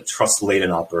a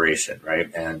trust-laden operation, right?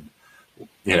 And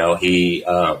he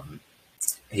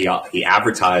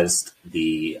advertised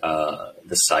the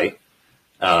site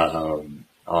on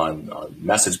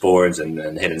message boards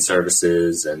and hidden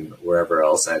services and wherever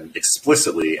else, and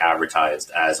explicitly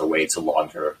advertised as a way to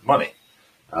launder money.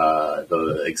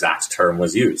 The exact term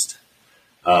was used.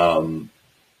 The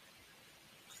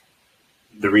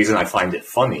reason I find it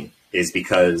funny is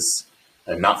because,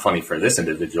 not funny for this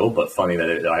individual, but funny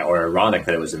or ironic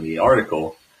that it was in the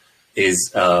article,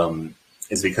 is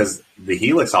because the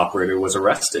Helix operator was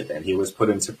arrested and he was put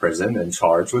into prison and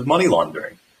charged with money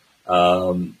laundering.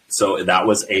 So that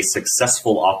was a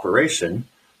successful operation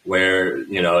where,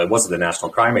 it wasn't the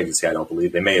National Crime Agency, I don't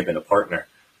believe. They may have been a partner,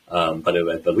 but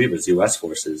I believe it was U.S.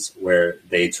 forces, where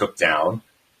they took down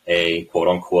a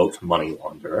quote-unquote money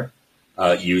launderer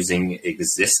using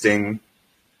existing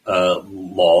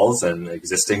laws and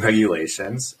existing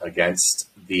regulations against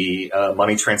the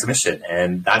money transmission.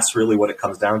 And that's really what it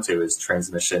comes down to, is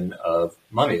transmission of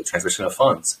money, transmission of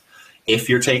funds. If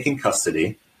you're taking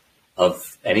custody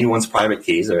of anyone's private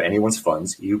keys or anyone's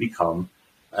funds, you become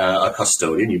a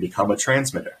custodian, you become a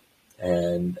transmitter.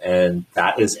 And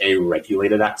that is a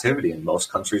regulated activity in most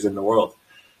countries in the world.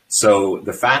 So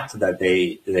the fact that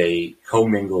they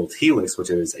commingled Helix, which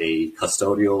is a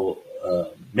custodial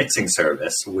mixing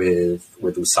service, with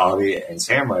Wasabi and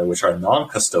Samourai, which are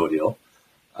non-custodial,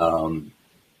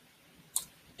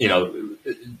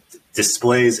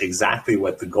 displays exactly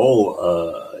what the goal,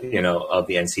 of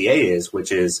the NCA is,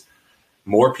 which is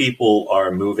more people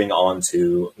are moving on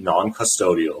to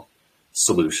non-custodial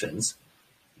solutions.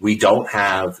 We don't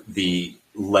have the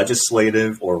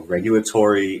legislative or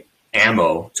regulatory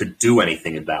ammo to do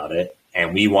anything about it,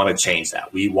 and we want to change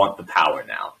that. We want the power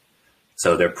now.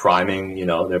 So they're priming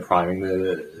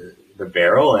the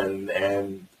barrel,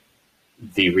 and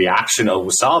the reaction of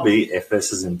Wasabi, if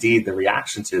this is indeed the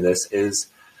reaction to this, is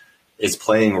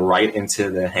playing right into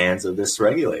the hands of this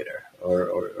regulator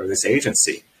or this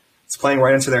agency. It's playing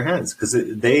right into their hands because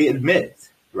they admit,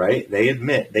 right? They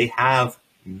admit they have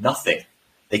nothing.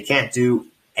 They can't do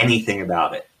anything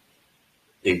about it.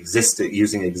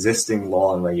 Using existing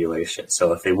law and regulation.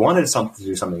 So if they wanted to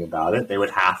do something about it, they would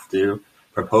have to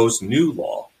propose new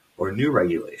law or new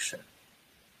regulation.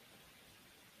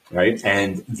 Right?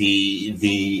 And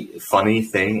the funny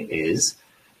thing is,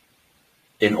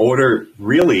 in order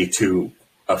really to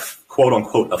quote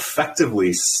unquote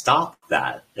effectively stop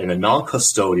that in a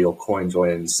non-custodial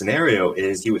CoinJoin scenario,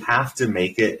 is you would have to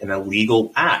make it an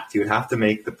illegal act. You would have to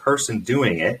make the person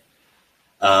doing it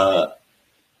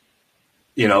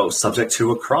subject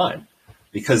to a crime,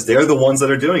 because they're the ones that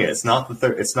are doing it. It's not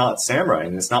it's not Samourai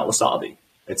and it's not Wasabi.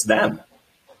 It's them.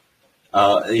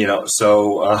 It's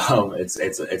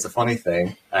a funny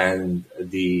thing, and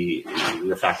the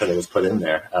fact that it was put in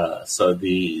there. So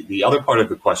the other part of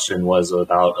the question was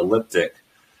about Elliptic,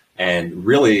 and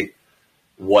really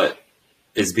what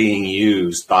is being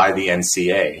used by the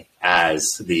NCA as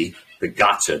the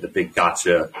gotcha, the big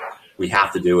gotcha. We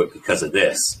have to do it because of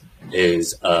this.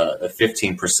 Is a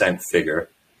 15% figure,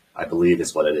 I believe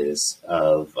is what it is,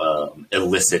 of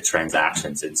illicit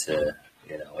transactions into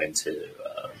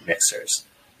mixers.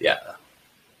 Yeah,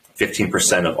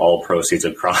 15% of all proceeds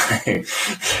of crime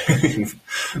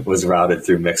was routed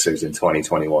through mixers in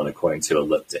 2021, according to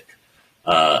Elliptic,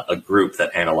 a group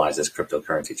that analyzes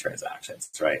cryptocurrency transactions.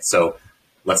 Right. So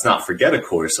let's not forget, of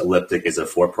course, Elliptic is a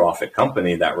for-profit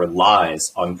company that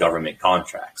relies on government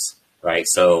contracts. Right.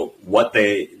 So what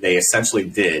they essentially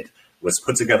did was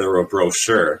put together a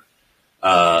brochure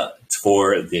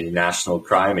for the National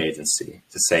Crime Agency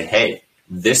to say, hey,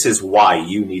 this is why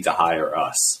you need to hire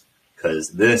us,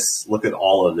 because look at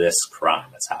all of this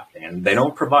crime that's happening. And they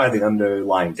don't provide the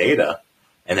underlying data,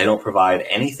 and they don't provide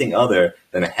anything other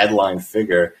than a headline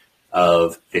figure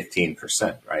of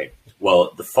 15%. Right.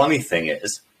 Well, the funny thing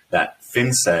is that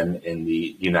FinCEN in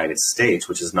the United States,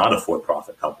 which is not a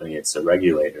for-profit company, it's a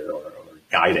regulator or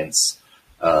guidance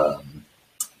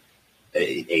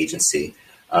agency,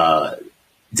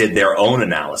 did their own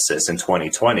analysis in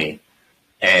 2020,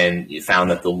 and you found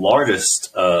that the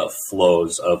largest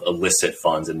flows of illicit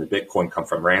funds in the Bitcoin come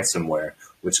from ransomware,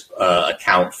 which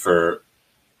account for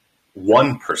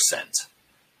 1%.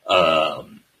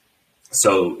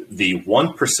 So the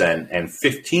 1% and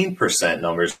 15%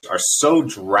 numbers are so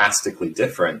drastically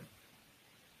different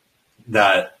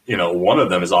that, one of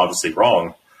them is obviously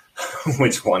wrong.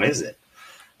 Which one is it?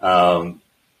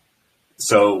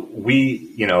 So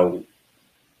we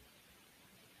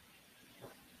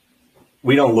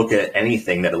don't look at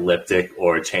anything that Elliptic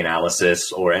or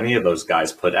Chainalysis or any of those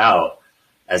guys put out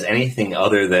as anything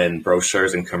other than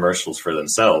brochures and commercials for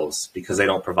themselves, because they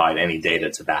don't provide any data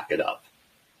to back it up.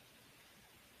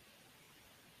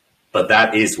 But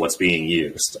that is what's being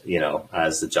used,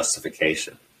 as the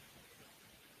justification.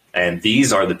 And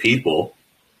these are the people,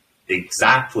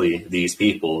 exactly these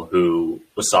people, who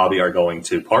Wasabi are going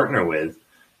to partner with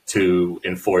to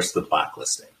enforce the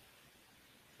blacklisting.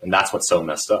 And that's what's so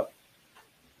messed up.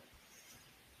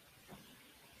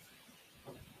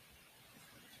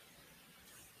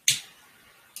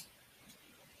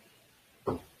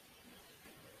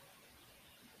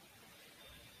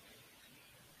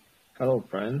 Hello,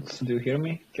 friends. Do you hear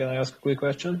me? Can I ask a quick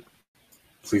question?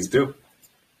 Please do.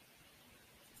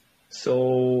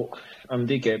 So, I'm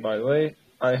DK, by the way.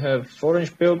 I have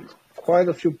orange pilled quite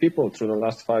a few people through the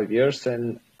last 5 years,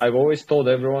 and I've always told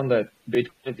everyone that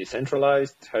Bitcoin is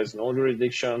decentralized, has no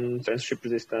jurisdiction, censorship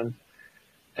resistant,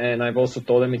 and I've also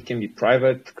told them it can be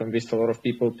private, convinced a lot of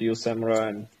people to use Samourai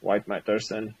and white matters.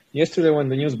 And yesterday when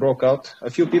the news broke out, a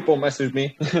few people messaged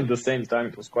me at the same time.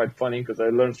 It was quite funny because I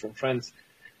learned from friends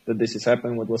that this is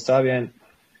happening with Wasabi, and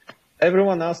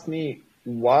everyone asked me,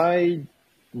 why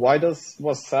does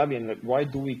Wasabi, and why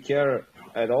do we care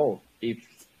at all if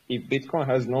Bitcoin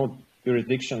has no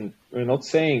jurisdiction. We're not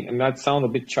saying, and that sounds a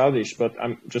bit childish, but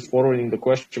I'm just forwarding the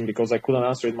question because I couldn't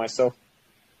answer it myself.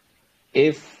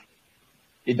 If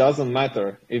it doesn't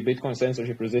matter if Bitcoin is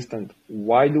censorship resistant,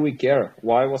 why do we care?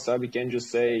 Why Wasabi can't just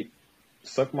say,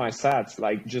 suck my sats,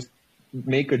 like just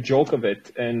make a joke of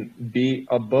it and be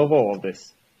above all of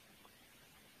this?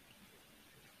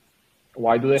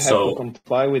 Why do they have to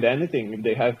comply with anything if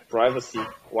they have privacy?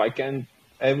 Why can't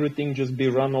everything just be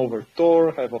run over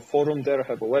Tor, have a forum there,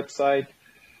 have a website,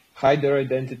 hide their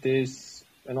identities,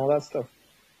 and all that stuff?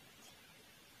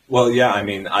 Well, yeah, I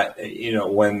mean,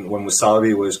 when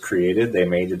Wasabi was created, they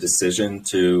made a decision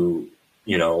to,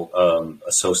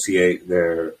 associate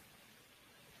their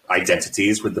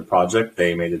identities with the project.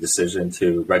 They made a decision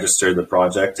to register the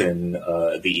project in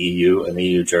the EU, an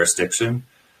EU jurisdiction.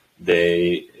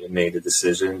 They made a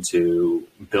decision to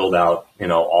build out,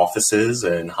 offices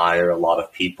and hire a lot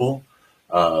of people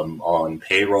on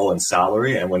payroll and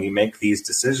salary. And when you make these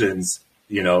decisions,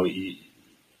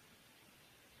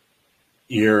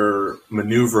 your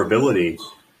maneuverability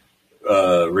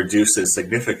reduces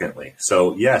significantly.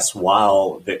 So yes,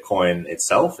 while Bitcoin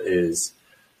itself is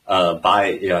at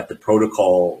the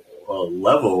protocol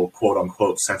level, quote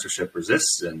unquote, censorship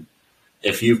resistant,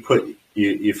 if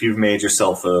you've made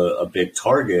yourself a big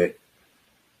target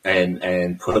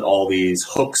and put all these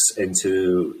hooks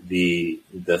into the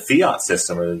fiat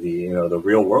system or the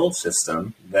real world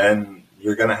system, then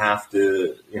you're going to have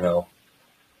to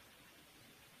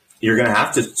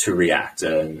to react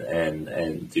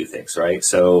and do things, right?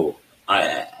 So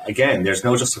again, there's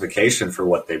no justification for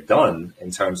what they've done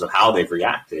in terms of how they've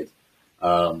reacted.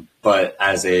 But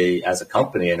as a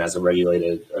company and as a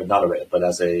regulated, or not a, but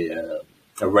as a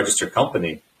registered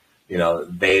company,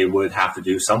 they would have to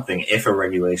do something if a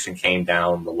regulation came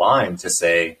down the line to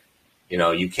say,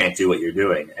 you can't do what you're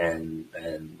doing. And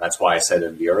that's why I said a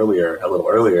little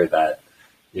earlier that,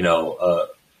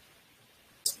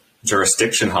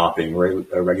 jurisdiction hopping,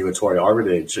 regulatory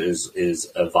arbitrage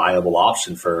is a viable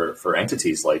option for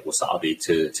entities like Wasabi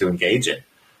to engage in.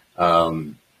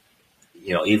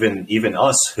 Even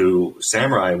us who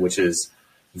Samourai, which is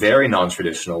very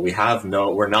non-traditional,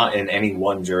 we're not in any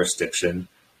one jurisdiction.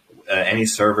 Any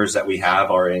servers that we have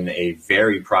are in a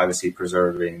very privacy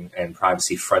preserving and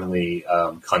privacy friendly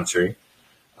country.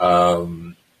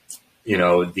 There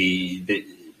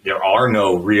are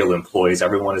no real employees.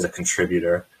 Everyone is a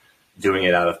contributor doing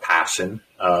it out of passion.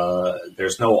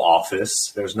 There's no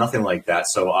office. There's nothing like that.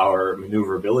 So our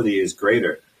maneuverability is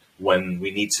greater. When we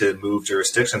need to move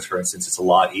jurisdictions, for instance, it's a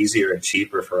lot easier and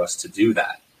cheaper for us to do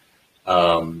that.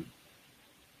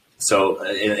 So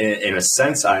in a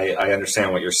sense, I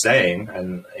understand what you're saying.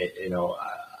 And,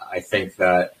 I think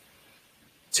that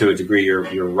to a degree,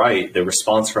 you're right. The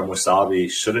response from Wasabi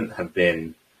shouldn't have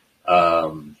been,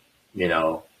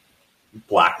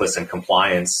 blacklist and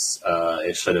compliance.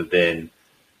 It should have been,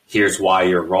 here's why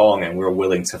you're wrong, and we're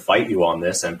willing to fight you on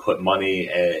this and put money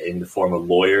in the form of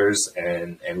lawyers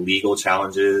and legal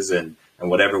challenges and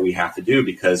whatever we have to do,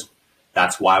 because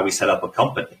that's why we set up a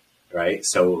company, right?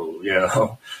 So,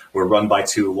 we're run by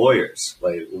two lawyers.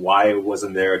 Like, why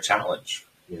wasn't there a challenge?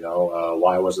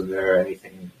 Why wasn't there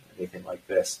anything like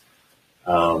this?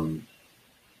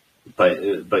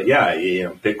 But yeah,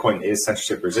 Bitcoin is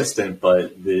censorship resistant,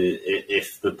 but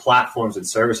if the platforms and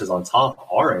services on top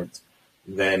aren't,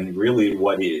 then really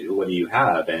what do you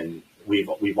have? And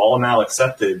we've all now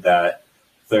accepted that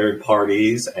third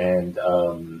parties and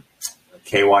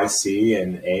KYC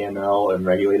and AML and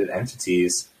regulated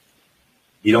entities,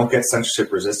 you don't get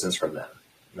censorship resistance from them,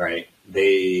 right?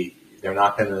 They're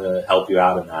not going to help you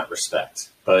out in that respect.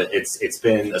 But it's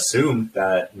been assumed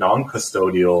that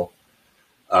non-custodial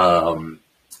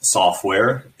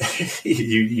software,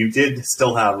 you did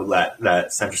still have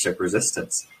that censorship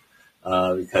resistance,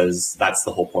 because that's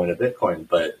the whole point of Bitcoin.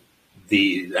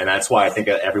 And that's why I think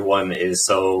everyone is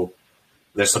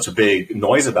there's such a big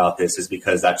noise about this, is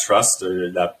because that trust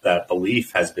or that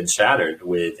belief has been shattered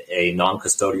with a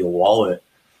non-custodial wallet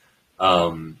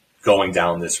going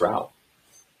down this route.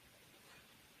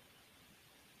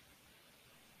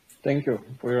 Thank you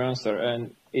for your answer.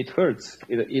 And it hurts.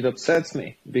 It upsets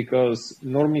me, because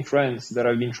normie friends that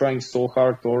have been trying so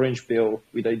hard to orange pill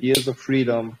with ideas of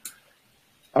freedom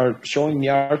are showing me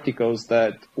articles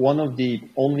that one of the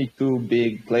only two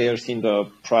big players in the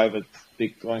private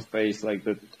Bitcoin space, like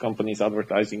the companies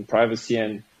advertising privacy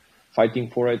and fighting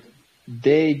for it,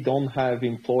 they don't have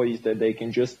employees that they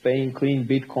can just pay in clean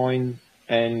Bitcoin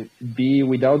and be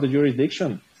without the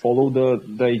jurisdiction, follow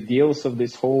the ideals of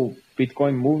this whole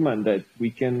Bitcoin movement, that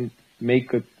we can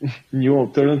make a new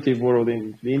alternative world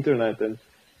in the internet and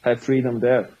have freedom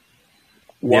there.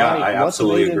 Yeah, I What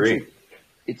absolutely made them agree.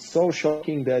 it's so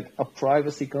shocking that a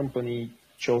privacy company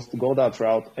chose to go that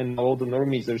route, and all the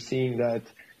normies are seeing that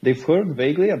they've heard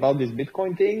vaguely about this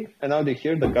Bitcoin thing, and now they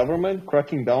hear the government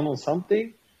cracking down on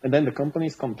something, and then the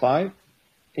companies comply.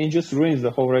 It just ruins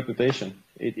the whole reputation.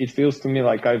 It feels to me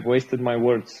like I've wasted my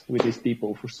words with these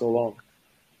people for so long.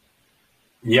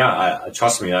 Yeah,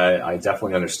 trust me, I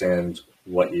definitely understand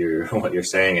what you're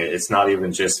saying. It's not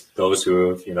even just those who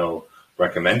have,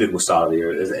 recommended Wasabi.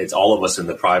 It's all of us in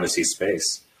the privacy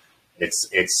space.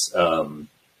 It's a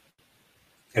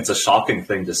shocking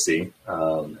thing to see,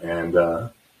 and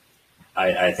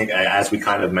I think, as we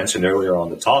kind of mentioned earlier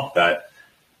on the talk, that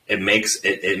it makes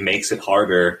it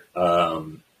harder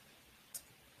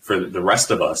for the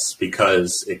rest of us,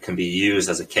 because it can be used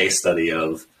as a case study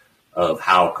of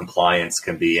how compliance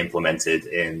can be implemented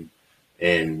in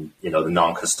the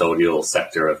non-custodial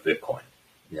sector of Bitcoin,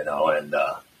 and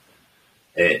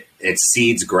it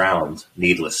seeds ground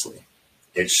needlessly.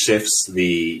 It shifts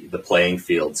the playing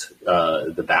field,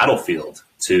 the battlefield,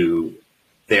 to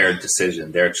their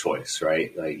decision, their choice,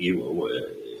 right? Like,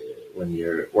 when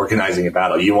you're organizing a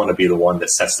battle, you want to be the one that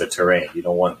sets the terrain. You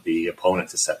don't want the opponent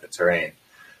to set the terrain.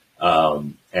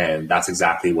 And that's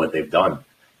exactly what they've done,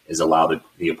 is allow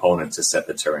the opponent to set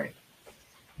the terrain.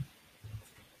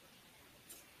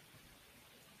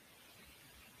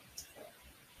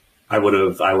 I would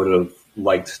have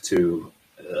liked to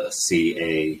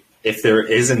see if there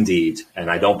is indeed, and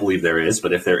I don't believe there is,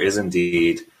 but if there is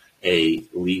indeed a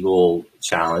legal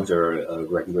challenge or a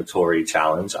regulatory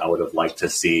challenge, I would have liked to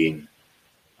see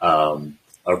a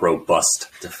robust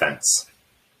defense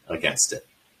against it.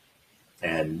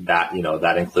 And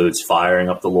that includes firing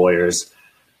up the lawyers,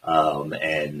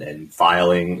 and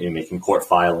filing and making court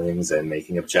filings and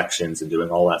making objections and doing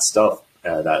all that stuff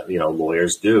that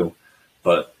lawyers do.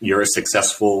 But you're a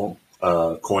successful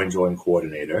CoinJoin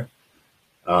coordinator.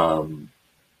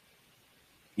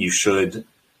 You should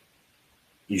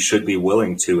be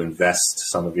willing to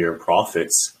invest some of your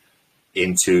profits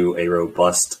into a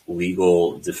robust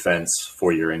legal defense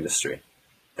for your industry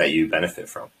that you benefit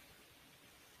from.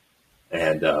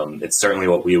 And it's certainly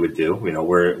what we would do. We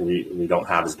don't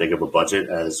have as big of a budget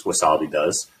as Wasabi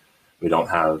does. We don't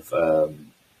have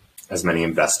as many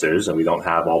investors, and we don't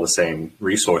have all the same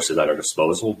resources at our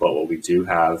disposal. But what we do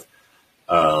have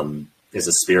is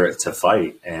a spirit to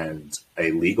fight and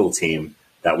a legal team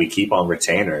that we keep on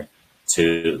retainer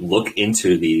to look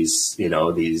into these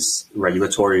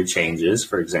regulatory changes,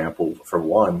 for example, for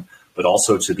one, but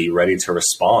also to be ready to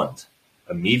respond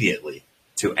immediately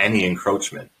to any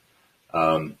encroachment.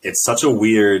 It's such a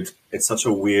weird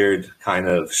kind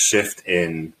of shift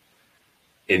in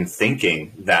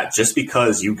thinking that just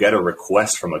because you get a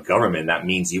request from a government, that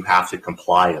means you have to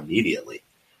comply immediately.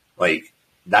 Like,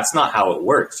 that's not how it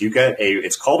works.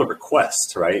 It's called a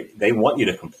request, right? They want you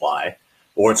to comply,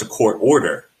 or it's a court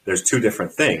order. There's two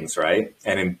different things, right?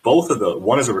 And in both of those,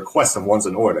 one is a request and one's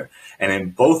an order. And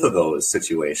in both of those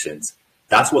situations,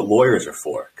 that's what lawyers are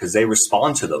for, because they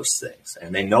respond to those things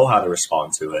and they know how to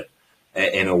respond to it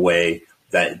in a way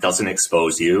that doesn't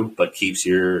expose you, but keeps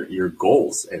your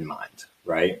goals in mind,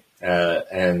 right?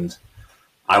 And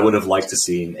I would have liked to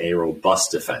see a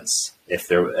robust defense.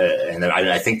 And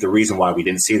I think the reason why we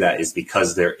didn't see that is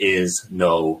because there is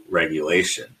no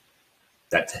regulation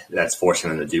that's forcing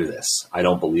them to do this. I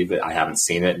don't believe it. I haven't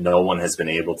seen it. No one has been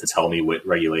able to tell me what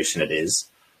regulation it is.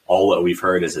 All that we've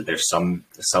heard is that there's some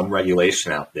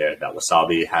regulation out there that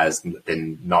Wasabi has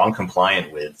been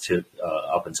non-compliant with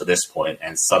up until this point,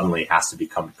 and suddenly has to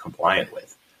become compliant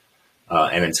with.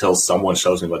 And until someone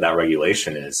shows me what that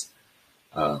regulation is,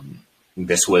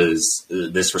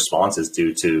 this response is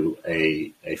due to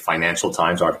a Financial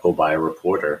Times article by a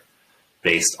reporter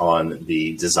based on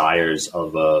the desires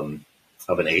of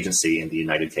an agency in the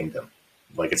United Kingdom.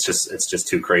 Like, it's just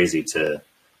too crazy to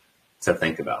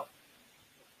think about.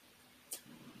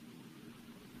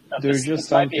 There's just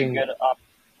something.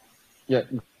 Yeah.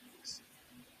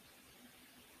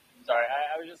 Sorry,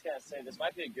 I was just gonna say this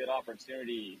might be a good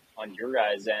opportunity on your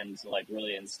guys' end to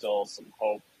really instill some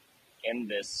hope in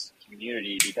this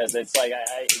community, because it's like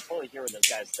I totally hear what this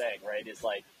guy's saying, right? It's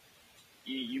like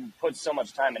you put so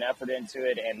much time and effort into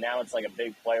it, and now it's like a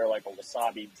big player like a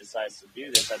Wasabi decides to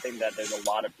do this. I think that there's a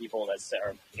lot of people that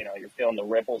are, you're feeling the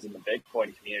ripples in the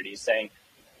Bitcoin community saying,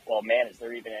 well, man, is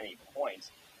there even any point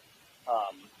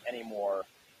anymore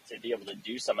to be able to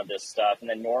do some of this stuff? And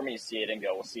then normies see it and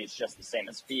go, well, see, it's just the same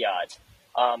as fiat.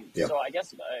 Yeah. So I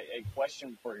guess a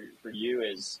question for you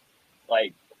is,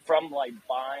 from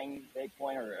buying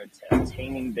Bitcoin or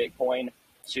obtaining Bitcoin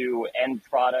to end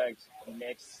product,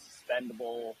 mixed,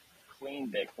 spendable, clean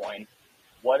Bitcoin,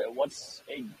 what's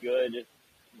a good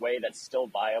way that's still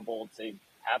viable to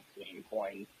have clean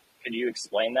coin? Could you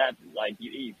explain that? Like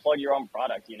you plug your own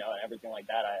product, and everything like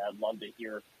that. I'd love to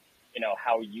hear,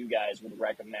 how you guys would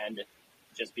recommend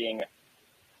just being,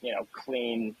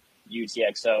 clean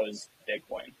UTXOs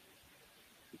Bitcoin.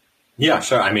 Yeah,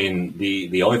 sure. I mean,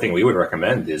 the only thing we would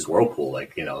recommend is Whirlpool.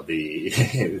 Like,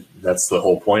 that's the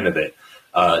whole point of it.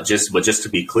 Just to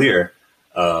be clear,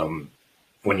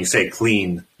 when you say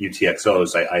clean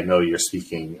UTXOs, I know you're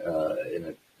speaking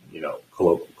in a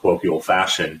colloquial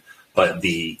fashion, but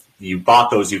you bought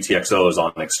those UTXOs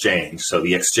on exchange, so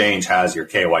the exchange has your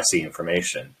KYC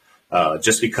information.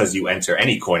 Just because you enter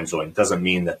any CoinJoin doesn't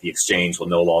mean that the exchange will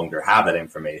no longer have that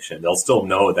information. They'll still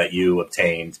know that you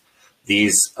obtained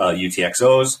these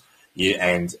UTXOs,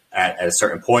 and at a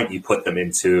certain point you put them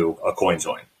into a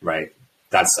CoinJoin, right?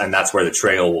 That's where the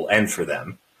trail will end for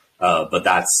them. But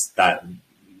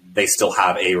they still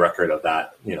have a record of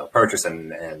that, purchase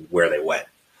and where they went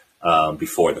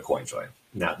before the CoinJoin.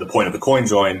 Now, the point of the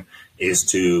CoinJoin is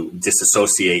to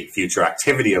disassociate future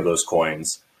activity of those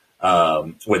coins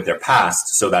with their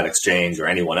past, so that exchange or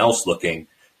anyone else looking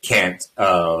can't,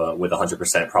 with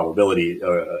 100% probability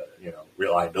or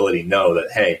reliability, know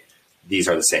that, hey, these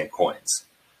are the same coins.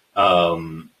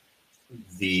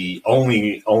 The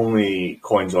only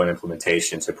CoinJoin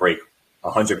implementation to break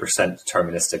 100%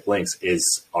 deterministic links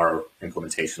is our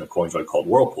implementation of CoinJoin called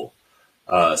Whirlpool.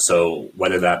 So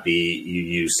whether that be you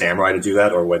use Samourai to do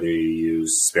that, or whether you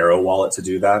use Sparrow Wallet to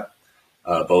do that,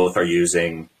 both are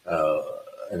using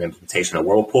an implementation of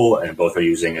Whirlpool, and both are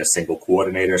using a single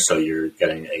coordinator. So you're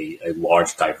getting a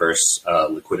large, diverse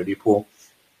liquidity pool.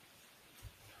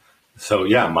 So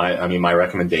yeah, my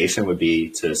recommendation would be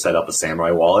to set up a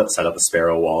Samourai wallet, set up a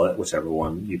Sparrow wallet, whichever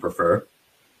one you prefer.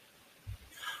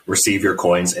 Receive your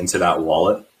coins into that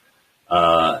wallet.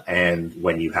 And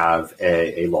when you have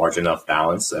a large enough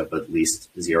balance of at least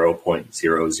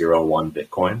 0.001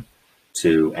 Bitcoin,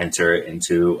 to enter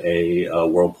into a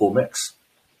Whirlpool mix.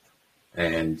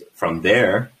 And from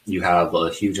there, you have a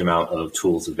huge amount of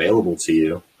tools available to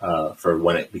you for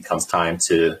when it becomes time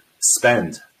to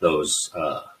spend those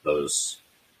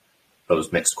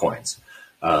mixed coins.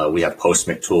 We have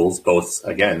post-mix tools, both,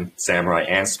 again, Samourai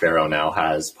and Sparrow now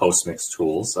has post-mix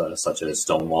tools, such as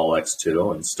Stonewall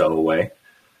X2 and Stowaway.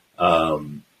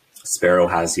 Sparrow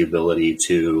has the ability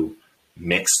to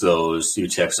mix those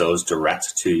UTXOs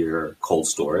direct to your cold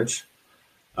storage.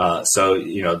 So,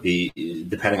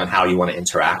 depending on how you want to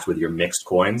interact with your mixed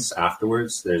coins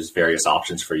afterwards, there's various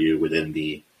options for you within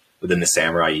the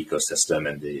Samourai ecosystem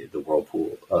and the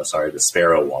Whirlpool, the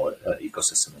Sparrow wallet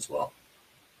ecosystem as well.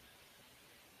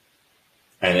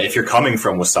 And if you're coming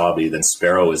from Wasabi, then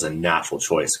Sparrow is a natural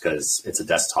choice because it's a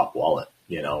desktop wallet,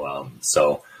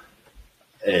 so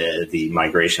the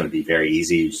migration would be very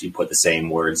easy. You put the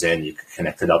same words in, you can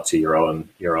connect it up to your own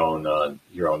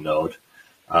node,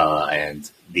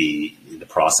 and the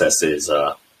process is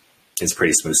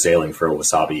pretty smooth sailing for a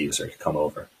Wasabi user to come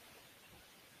over.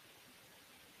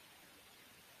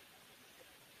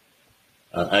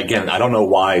 Again, I don't know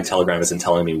why Telegram isn't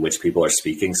telling me which people are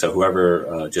speaking. So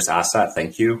whoever just asked that,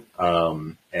 thank you.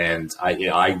 And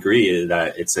I agree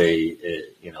that it's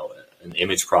an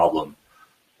image problem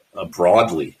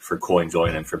broadly for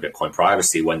CoinJoin and for Bitcoin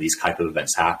privacy when these type of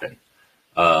events happen.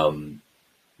 Normies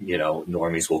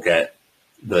will get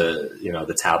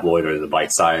the tabloid or the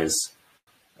bite size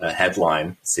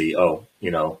headline, see,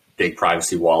 big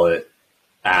privacy wallet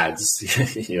adds,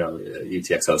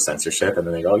 UTXO censorship. And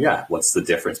then they go, yeah, what's the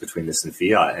difference between this and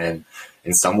fiat? And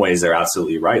in some ways they're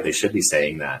absolutely right. They should be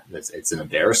saying that. It's an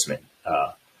embarrassment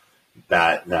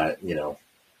that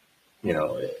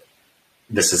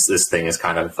this thing is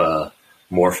kind of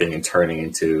morphing and turning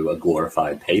into a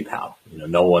glorified PayPal.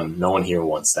 No one here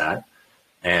wants that.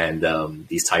 And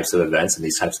these types of events and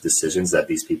these types of decisions that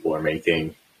these people are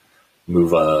making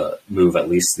move at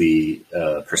least the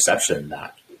perception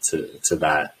to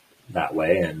that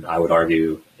way. And I would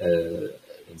argue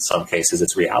in some cases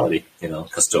it's reality.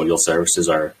 Custodial services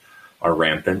are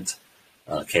rampant.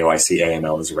 KYC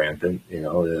AML is rampant.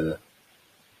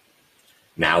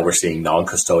 Now we're seeing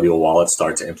non-custodial wallets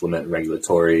start to implement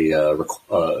regulatory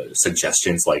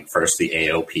suggestions, like first the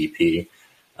AOPP,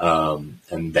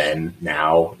 and then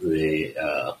now the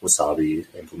Wasabi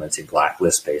implementing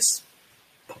blacklist based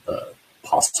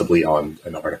possibly on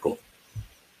an article.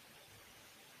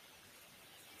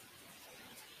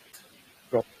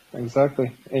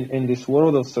 Exactly. In this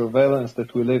world of surveillance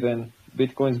that we live in,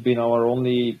 Bitcoin's been our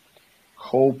only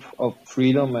hope of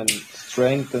freedom and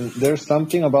strength. And there's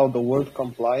something about the word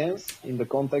compliance in the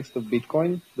context of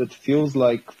Bitcoin that feels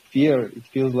like fear. It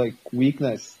feels like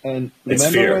weakness. And it's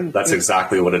fear. That's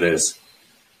exactly what it is.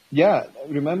 Yeah.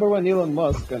 Remember when Elon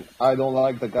Musk, and I don't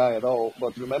like the guy at all,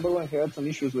 but remember when he had some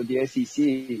issues with the SEC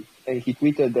and he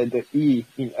tweeted that the E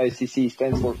in SEC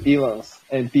stands for Elons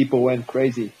and people went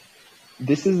crazy.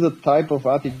 This is the type of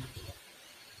attitude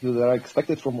that are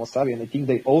expected from Wasabi, and I think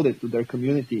they owe it to their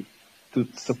community to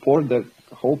support their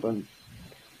hope and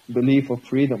belief of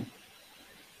freedom.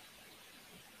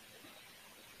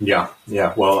 Yeah.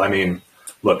 Well, I mean,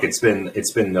 look, it's been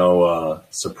no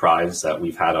surprise that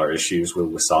we've had our issues with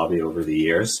Wasabi over the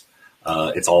years.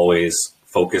 It's always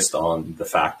focused on the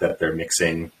fact that their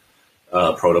mixing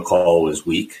protocol was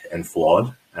weak and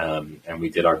flawed. And we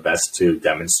did our best to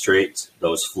demonstrate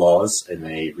those flaws in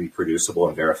a reproducible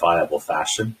and verifiable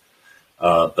fashion.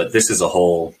 But this is a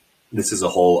whole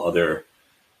other,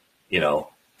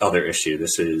 other issue.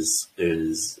 This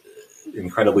is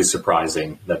incredibly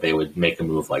surprising that they would make a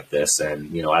move like this.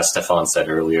 And, as Stefan said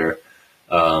earlier,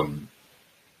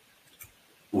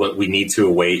 what we need to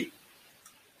await,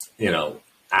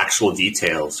 actual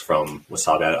details from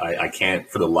Wasabi. I can't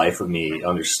for the life of me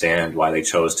understand why they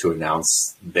chose to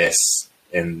announce this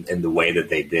in the way that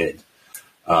they did.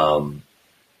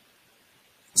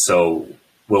 So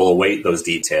we'll await those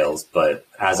details. But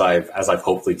as I've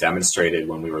hopefully demonstrated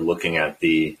when we were looking at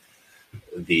the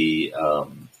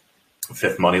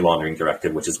fifth money laundering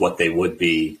directive, which is what they would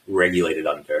be regulated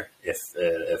under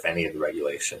if any of the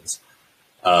regulations,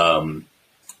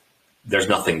 there's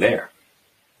nothing there.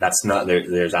 That's not there.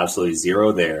 There's absolutely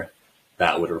zero there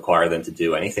that would require them to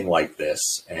do anything like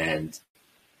this. And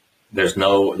there's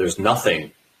no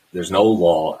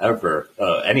law ever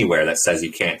anywhere that says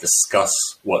you can't discuss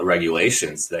what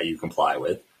regulations that you comply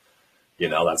with.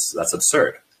 That's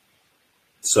absurd.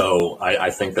 So I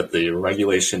think that the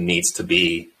regulation needs to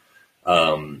be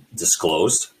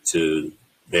disclosed to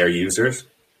their users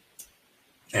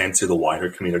and to the wider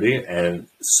community. And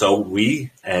so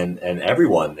we and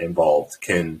everyone involved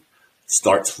can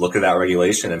start to look at that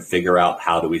regulation and figure out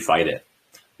how do we fight it,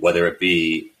 whether it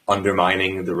be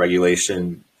undermining the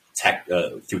regulation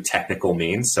through technical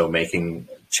means, so making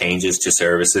changes to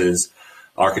services,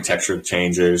 architecture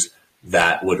changes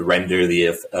that would render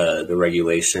the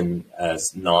regulation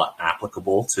as not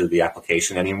applicable to the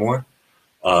application anymore,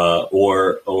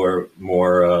 or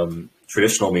more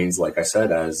traditional means, like I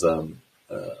said, as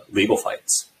legal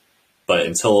fights. But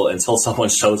until someone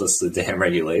shows us the damn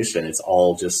regulation, it's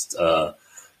all just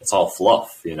it's all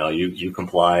fluff. You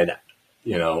complied,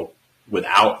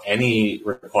 without any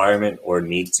requirement or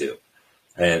need to.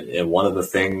 And one of the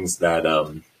things that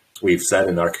we've said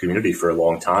in our community for a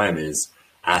long time is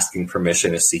asking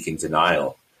permission is seeking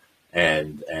denial,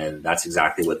 and that's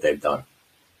exactly what they've done.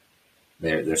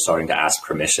 They're starting to ask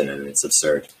permission, and it's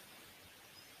absurd.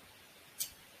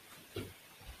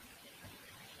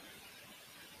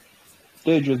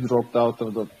 They just dropped out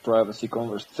of the privacy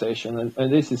conversation,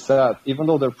 and this is sad. Even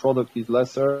though their product is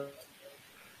lesser,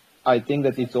 I think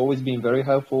that it's always been very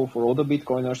helpful for all the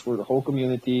Bitcoiners, for the whole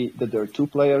community, that there are two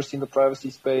players in the privacy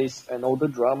space, and all the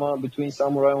drama between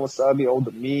Samourai and Wasabi, all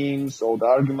the memes, all the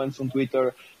arguments on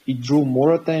Twitter, it drew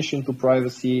more attention to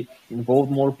privacy,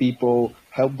 involved more people,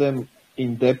 helped them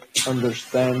in depth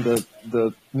understand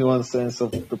the nuances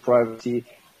of the privacy.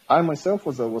 I myself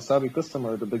was a Wasabi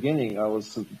customer at the beginning. I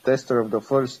was a tester of the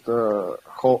first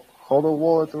Hodl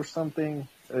wallet or something.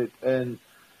 And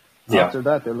after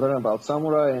that, I learned about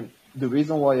Samourai. And the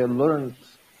reason why I learned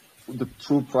the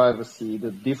true privacy,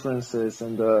 the differences,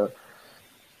 and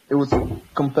it was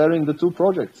comparing the two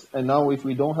projects. And now if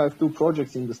we don't have two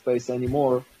projects in the space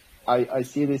anymore, I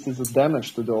see this as a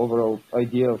damage to the overall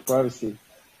idea of privacy.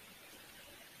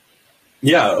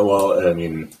 Yeah, well, I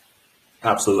mean,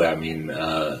 absolutely. I mean,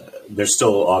 there's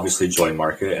still obviously Join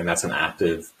Market, and that's an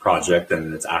active project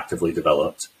and it's actively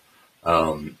developed.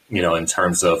 In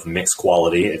terms of mix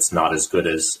quality, it's not as good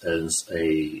as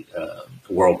a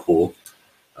Whirlpool,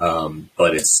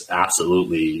 but it's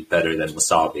absolutely better than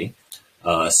Wasabi.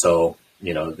 So,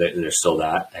 there's still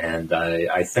that. And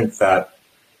I think that,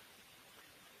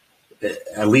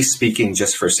 at least speaking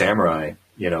just for Samourai,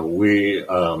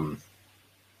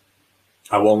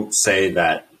 I won't say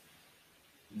that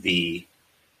the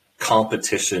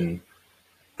competition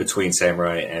between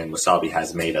Samourai and Wasabi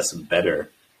has made us better,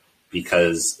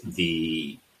 because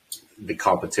the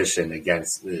competition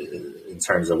against, in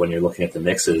terms of when you're looking at the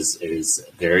mixes,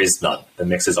 there is none. The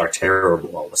mixes are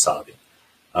terrible on Wasabi.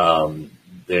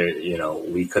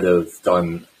 We could have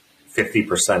done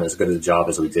 50% as good a job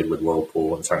as we did with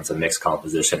Whirlpool in terms of mix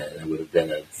composition, and it would have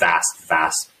been a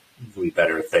vastly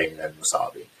better thing than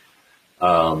Wasabi.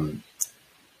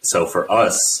 So for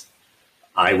us,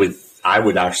 I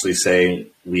would actually say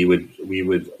we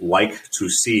would like to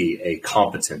see a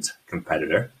competent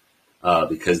competitor,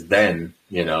 because then,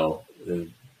 you know,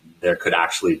 there could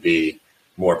actually be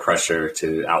more pressure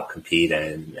to outcompete,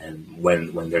 and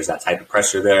when there's that type of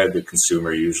pressure there, the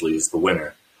consumer usually is the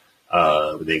winner.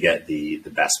 They get the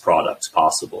best products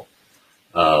possible.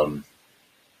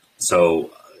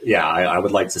 So yeah, I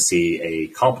would like to see a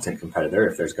competent competitor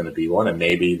if there's going to be one, and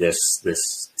maybe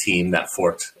this team that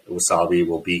forked Wasabi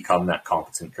will become that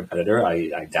competent competitor.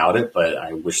 I doubt it, but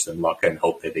I wish them luck and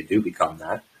hope that they do become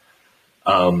that.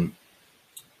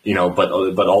 You know, but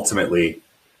ultimately,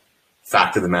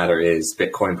 fact of the matter is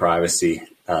Bitcoin privacy.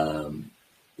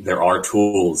 There are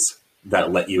tools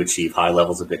that let you achieve high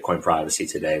levels of Bitcoin privacy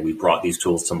today. We brought these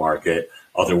tools to market.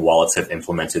 Other wallets have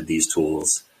implemented these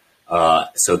tools.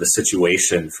 So the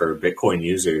situation for Bitcoin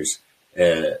users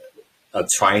of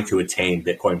trying to attain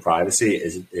Bitcoin privacy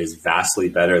is vastly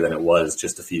better than it was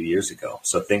just a few years ago.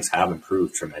 So things have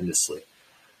improved tremendously.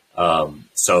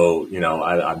 So, you know,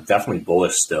 I'm definitely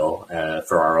bullish still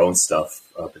for our own stuff,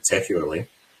 particularly.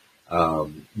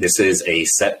 This is a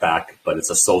setback, but it's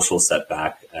a social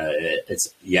setback.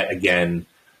 It's yet again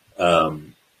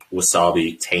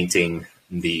Wasabi tainting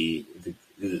the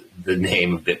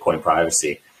name of Bitcoin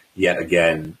privacy. Yet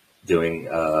again doing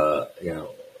you know,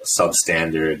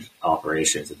 substandard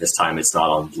operations. At this time, it's not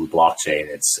on Blue blockchain.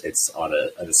 It's on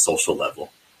at a social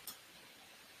level.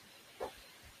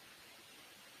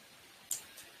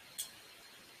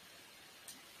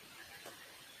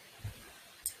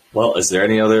 Well, is there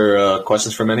any other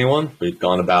questions from anyone? We've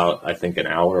gone about, I think, an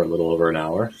hour, a little over an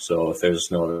hour. So if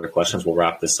there's no other questions, we'll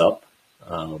wrap this up.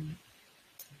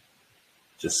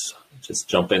 Just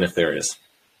jump in if there is.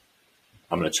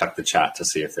 I'm going to check the chat to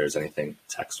see if there's anything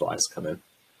text-wise come in.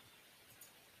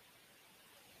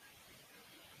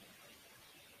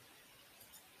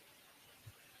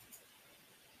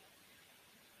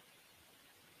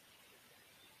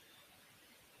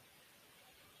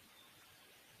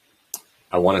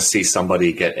 I want to see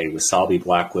somebody get a Wasabi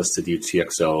blacklisted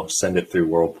UTXO, send it through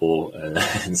Whirlpool,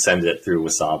 and send it through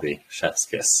Wasabi. Chef's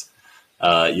kiss.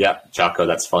 Yeah, Jocko,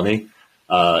 that's funny.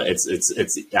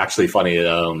 It's actually funny.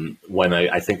 When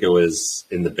I think it was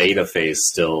in the beta phase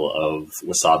still of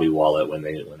Wasabi Wallet when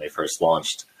they first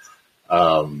launched,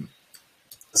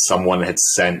 someone had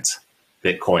sent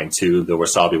Bitcoin to the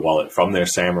Wasabi Wallet from their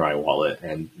Samourai Wallet,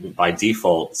 and by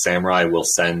default, Samourai will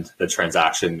send the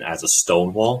transaction as a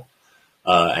Stonewall.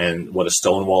 And what a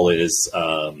Stonewall is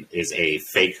a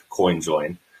fake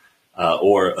CoinJoin,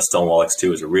 or a Stonewall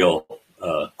X2 is a real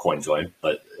CoinJoin,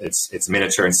 but it's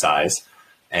miniature in size.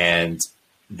 And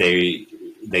they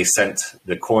sent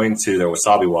the coin to their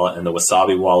Wasabi Wallet, and the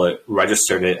Wasabi Wallet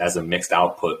registered it as a mixed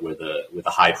output with a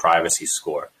high privacy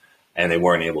score, and they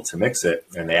weren't able to mix it.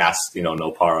 And they asked, you know,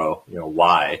 Noparo, you know,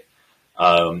 why?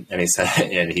 And he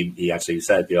said, and he actually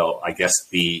said, you know, I guess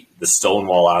the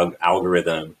Stonewall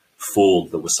algorithm fooled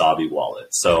the Wasabi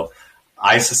Wallet. So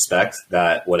I suspect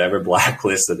that whatever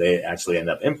blacklist that they actually end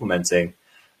up implementing,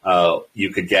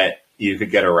 you could get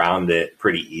around it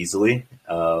pretty easily,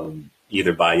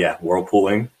 either by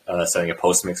whirlpooling, setting a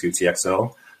post-mix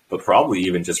UTXO, but probably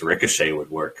even just Ricochet would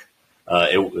work.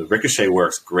 Ricochet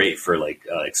works great for like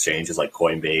exchanges like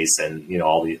Coinbase and, you know,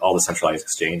 all the centralized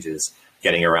exchanges,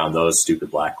 getting around those stupid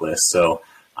blacklists. So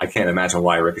I can't imagine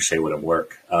why Ricochet wouldn't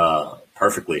work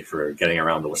perfectly for getting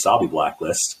around the Wasabi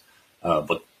blacklist.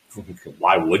 But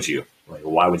why would you? Like,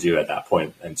 why would you at that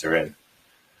point enter in?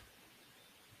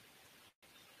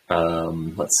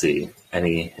 Let's see.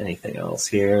 Anything else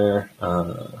here?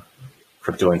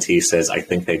 Crypto NT says, I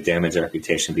think they damage their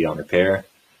reputation beyond repair.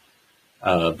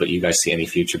 But you guys see any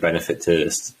future benefit to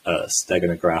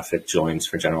steganographic joins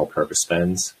for general purpose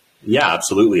spends? Yeah,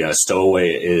 absolutely.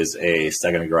 Stowaway is a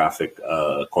steganographic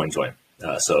CoinJoin.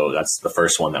 So that's the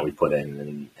first one that we put in,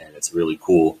 and it's really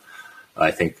cool. I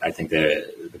think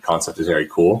the concept is very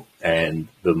cool, and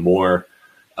the more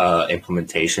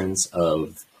implementations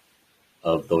of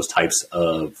those types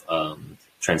of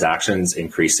transactions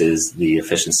increases the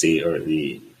efficiency or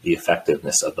the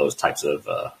effectiveness of those types of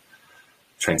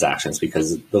transactions,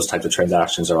 because those types of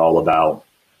transactions are all about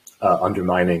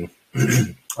undermining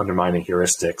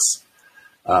heuristics,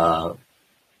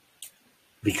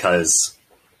 because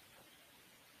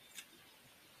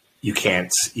you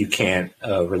can't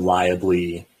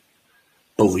reliably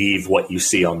believe what you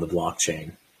see on the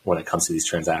blockchain when it comes to these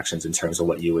transactions in terms of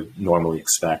what you would normally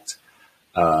expect.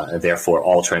 And therefore,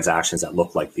 all transactions that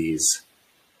look like these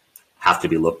have to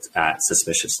be looked at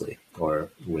suspiciously or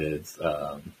with,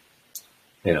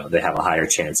 they have a higher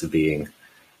chance of being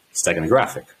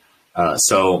steganographic.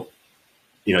 So,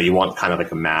 you want kind of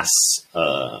like a mass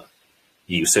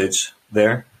usage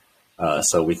there.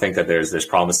 So we think that there's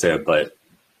promise there, but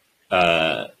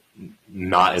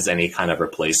not as any kind of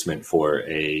replacement for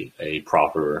a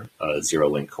proper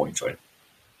zero-link CoinJoin.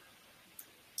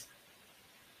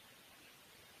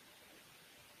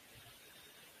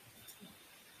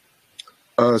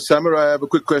 Samourai, I have a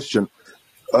quick question.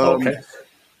 Okay.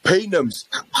 Paynums,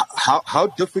 how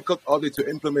difficult are they to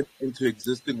implement into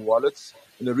existing wallets?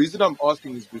 And the reason I'm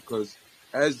asking is because,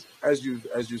 as you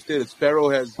stated, Sparrow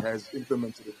has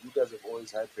implemented it. You guys have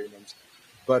always had Paynums,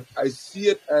 but I see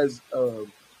it as I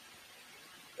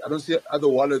don't see other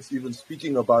wallets even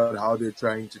speaking about how they're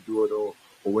trying to do it, or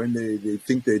when they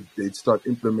think they'd start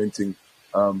implementing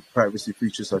privacy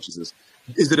features such as this.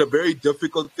 Is it a very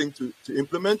difficult thing to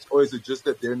implement, or is it just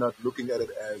that they're not looking at it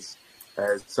as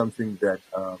something that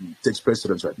takes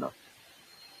precedence right now?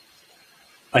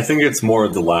 I think it's more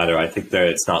of the latter. I think that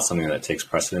it's not something that takes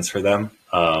precedence for them.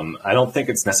 I don't think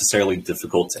it's necessarily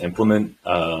difficult to implement.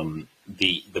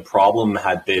 The problem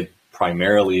had been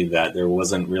primarily that there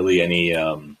wasn't really any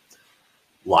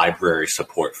library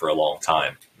support for a long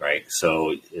time, right?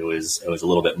 So it was a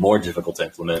little bit more difficult to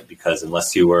implement because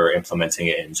unless you were implementing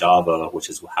it in Java, which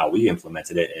is how we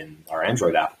implemented it in our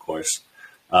Android app, of course,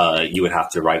 you would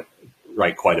have to write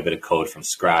quite a bit of code from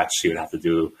scratch. You would have to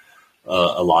do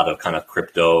a lot of kind of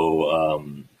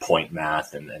crypto point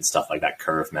math and stuff like that,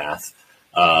 curve math.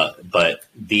 But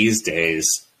these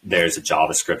days, there's a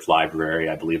JavaScript library.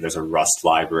 I believe there's a Rust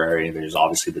library. There's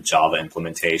obviously the Java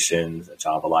implementation, the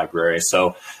Java library.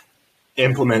 So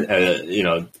implementing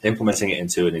it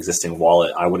into an existing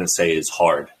wallet, I wouldn't say is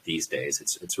hard these days.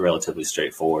 It's relatively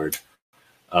straightforward.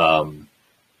 I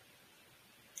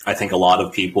think a lot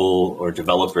of people or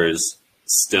developers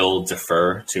still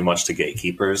defer too much to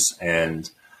gatekeepers.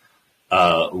 And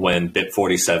when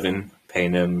BIP47,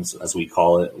 Paynims, as we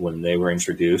call it, when they were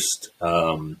introduced,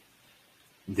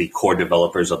 the core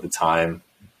developers of the time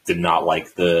did not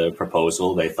like the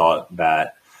proposal. They thought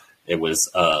that it was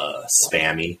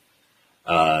spammy.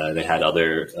 They had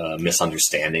other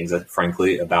misunderstandings,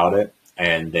 frankly, about it.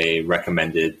 And they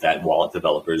recommended that wallet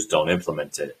developers don't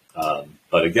implement it.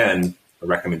 But again, a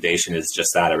recommendation is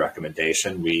just that, a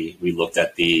recommendation. We looked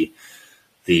at the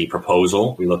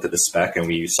proposal, we looked at the spec, and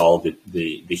we saw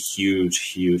the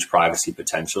huge privacy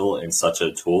potential in such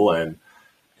a tool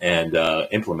and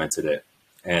implemented it.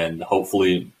 And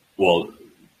hopefully, well,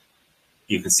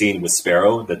 you can see with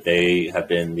Sparrow that they have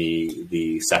been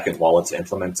the second wallet to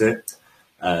implement it.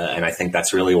 And I think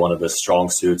that's really one of the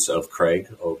strong suits of Craig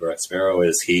over at Sparrow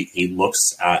is he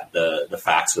looks at the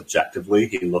facts objectively.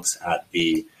 He looks at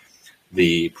the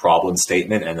problem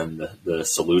statement and then the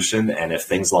solution. And if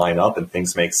things line up and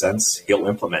things make sense, he'll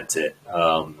implement it.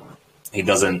 He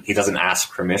doesn't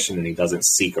ask permission and he doesn't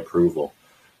seek approval.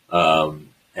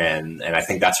 And I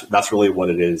think that's really what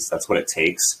it is. That's what it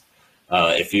takes.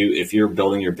 If you're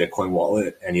building your Bitcoin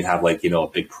wallet and you have a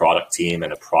big product team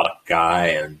and a product guy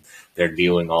and they're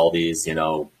doing all these,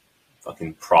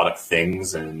 fucking product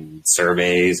things and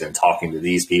surveys and talking to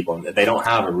these people, and they don't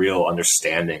have a real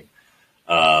understanding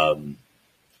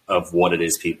of what it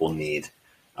is people need.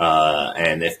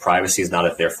 And if privacy is not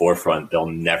at their forefront, they'll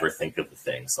never think of the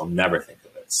things. They'll never think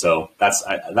of it. So that's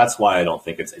why I don't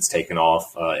think it's taken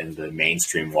off in the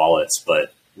mainstream wallets.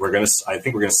 But I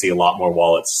think we're gonna see a lot more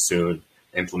wallets soon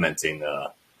implementing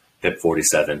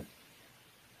BIP47.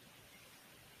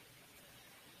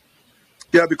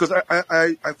 Yeah, because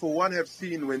I for one have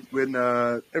seen when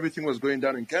everything was going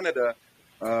down in Canada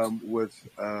with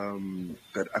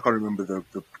that I can't remember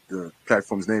the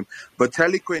platform's name, but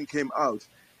Tallycoin came out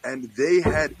and they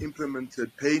had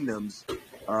implemented Paynims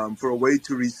for a way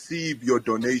to receive your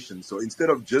donation. So instead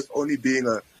of just only being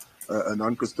a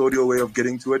non-custodial way of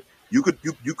getting to it, you could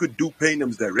do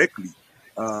Paynims directly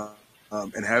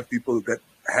and have people that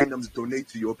Paynims donate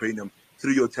to your Paynim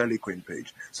through your Tallycoin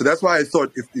page. So that's why I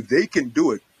thought if they can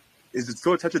do it, is it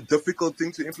so such a difficult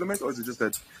thing to implement, or is it just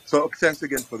that? So thanks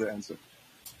again for the answer.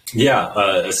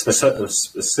 Yeah,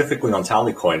 specifically on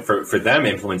Tallycoin, for them,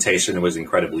 implementation was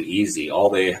incredibly easy. All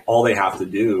they have to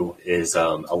do is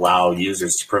allow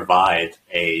users to provide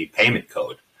a payment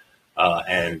code,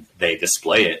 and they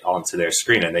display it onto their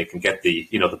screen, and they can get the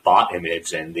bot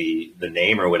image and the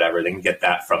name or whatever. They can get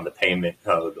that from the payment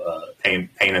code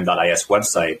paynim.is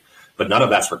website, but none of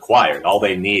that's required. All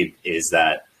they need is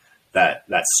that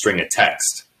string of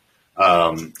text.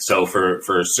 So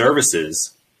for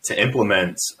services to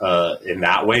implement in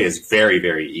that way is very,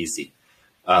 very easy.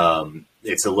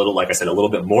 it's a little, like I said, a little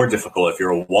bit more difficult if you're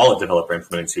a wallet developer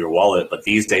implementing to your wallet. But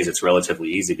these days it's relatively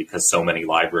easy because so many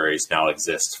libraries now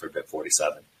exist for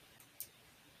Bit47.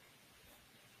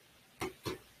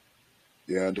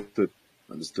 Yeah,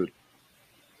 understood.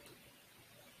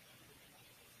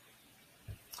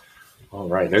 All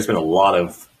right, there's been a lot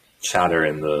of chatter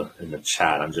in the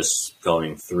chat. I'm just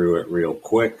going through it real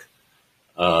quick,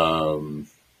 and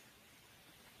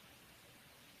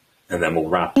then we'll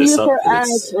wrap this up.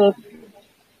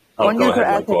 One user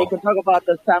asked if you could talk about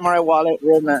the Samourai Wallet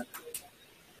roadmap.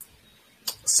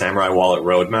 Samourai Wallet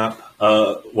roadmap.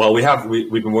 Well,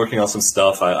 we've been working on some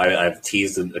stuff. I've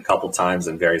teased it a couple times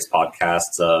in various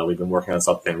podcasts. We've been working on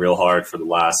something real hard for the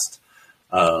last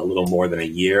a little more than a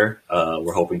year.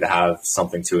 We're hoping to have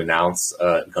something to announce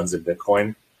Guns in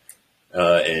Bitcoin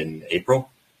in April.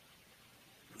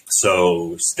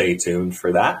 So stay tuned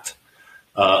for that.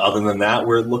 Other than that,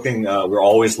 we're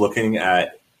always looking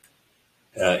at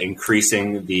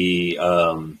increasing the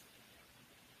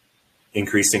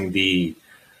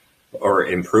or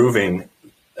improving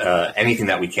anything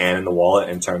that we can in the wallet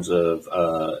in terms of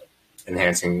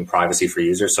enhancing privacy for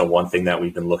users. So one thing that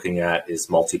we've been looking at is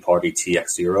multi-party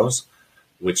TX0s,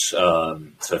 which, so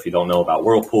if you don't know about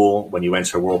Whirlpool, when you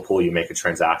enter Whirlpool, you make a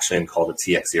transaction called a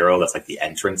TX0. That's like the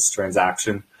entrance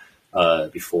transaction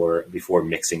before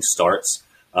mixing starts.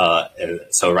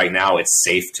 So right now it's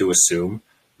safe to assume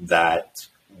that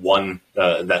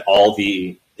that all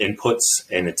the inputs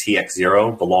in a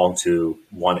TX0 belong to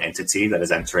one entity that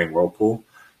is entering Whirlpool.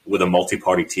 With a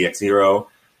multi-party TX0,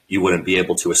 you wouldn't be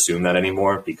able to assume that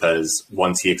anymore because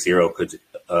one TX0 could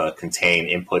contain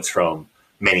inputs from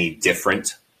many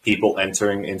different people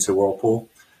entering into Whirlpool.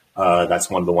 That's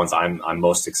one of the ones I'm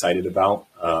most excited about.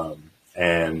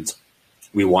 And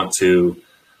we want to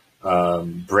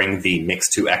bring the Mix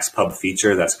to XPub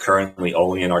feature that's currently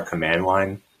only in our command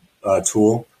line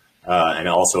tool and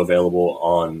also available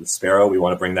on Sparrow. We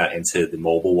want to bring that into the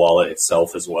mobile wallet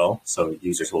itself as well. So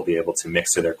users will be able to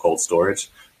mix to their cold storage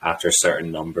after a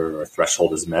certain number or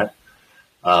threshold is met.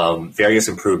 Various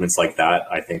improvements like that,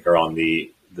 I think, are on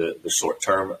the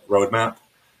short-term roadmap,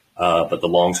 but the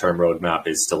long-term roadmap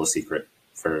is still a secret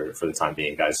for the time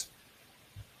being, guys.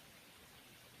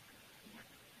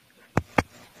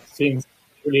 Seems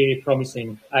really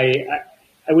promising.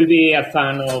 I will be a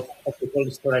fan of the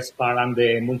cold storage part and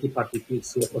the multi-party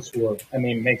TX0 for sure. I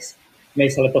mean, makes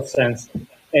a lot of sense.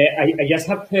 I just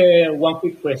have one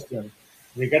quick question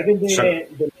regarding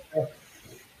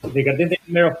regarding the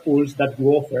number of pools that you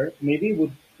offer. Maybe it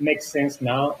would make sense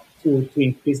now to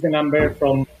increase the number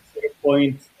from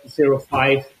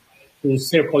 0.05 to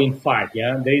 0.5.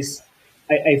 Yeah,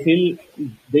 I feel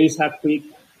there is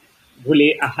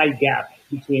really a high gap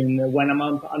between one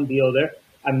amount and the other,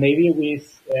 and maybe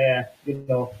with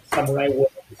Samourai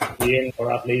Wallet disappearing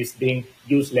or at least being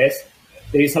useless,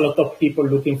 there is a lot of people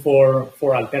looking for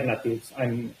alternatives,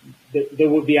 and there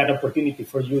would be an opportunity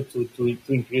for you to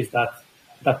increase that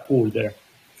pool there.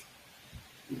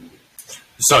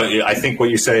 So I think what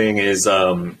you're saying is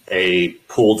a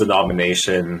pool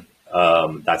denomination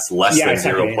that's less than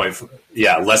exactly.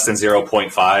 less than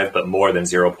 0.5, but more than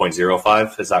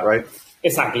 0.05. Is that right?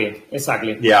 Exactly.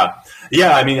 Yeah.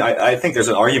 I mean, I think there's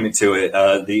an argument to it.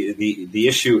 The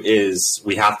issue is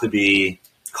we have to be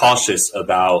cautious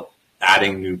about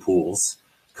adding new pools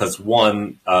because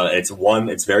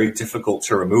it's very difficult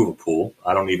to remove a pool.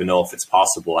 I don't even know if it's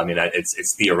possible. I mean,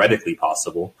 it's theoretically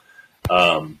possible,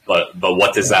 but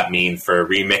what does that mean for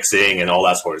remixing and all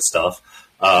that sort of stuff?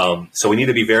 So we need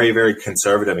to be very, very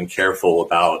conservative and careful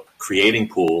about creating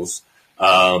pools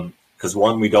because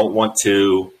we don't want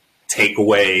to take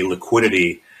away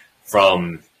liquidity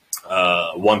from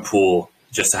one pool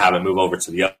just to have it move over to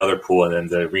the other pool, and then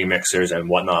the remixers and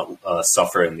whatnot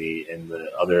suffer in the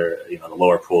other, the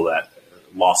lower pool that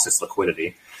lost its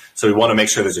liquidity. So we want to make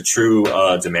sure there's a true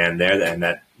demand there, and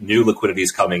that new liquidity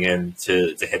is coming in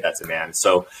to hit that demand.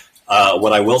 So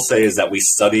what I will say is that we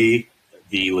study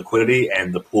the liquidity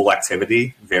and the pool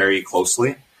activity very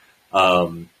closely,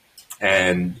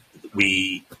 and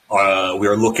we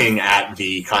are looking at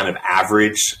the kind of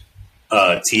average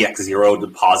TX0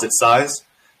 deposit size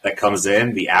that comes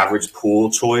in, the average pool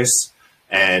choice,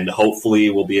 and hopefully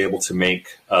we'll be able to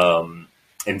make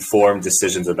informed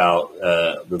decisions about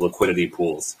the liquidity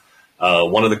pools.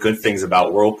 One of the good things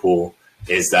about Whirlpool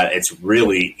is that it's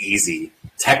really easy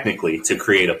technically to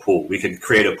create a pool. We can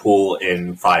create a pool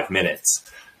in 5 minutes.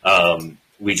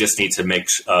 We just need to make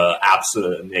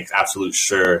absolute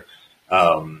sure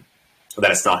that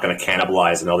it's not going to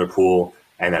cannibalize another pool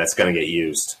and that it's going to get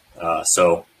used.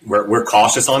 So we're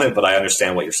cautious on it, but I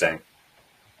understand what you're saying.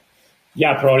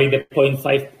 Yeah, probably the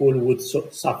 0.5 pool would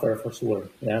suffer for sure.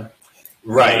 Yeah.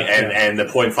 Right, and the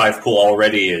 0.5 pool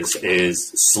already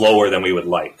is slower than we would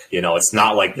like. You know, it's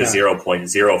not like the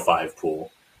 0.05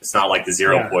 pool. It's not like the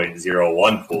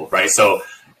 0.01 pool, right? So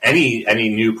any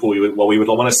new pool, what we would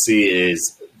want to see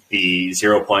is the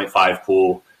 0.5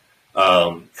 pool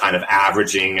kind of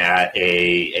averaging at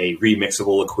a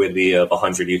remixable liquidity of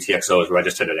 100 UTXOs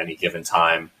registered at any given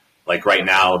time. Like right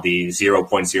now, the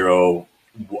 0.01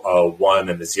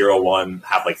 and the 0.1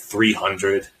 have like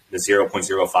 300. The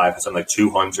 0.05 has something like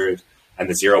 200, and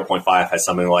the 0.5 has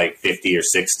something like 50 or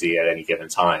 60 at any given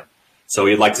time. So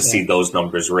we'd like to see those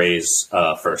numbers raise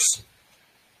first.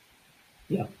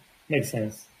 Yeah, makes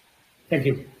sense. Thank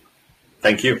you.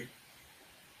 Thank you.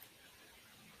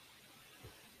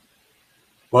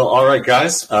 Well, all right,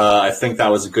 guys. I think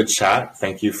that was a good chat.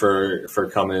 Thank you for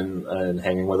coming and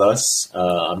hanging with us.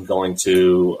 I'm going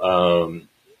to,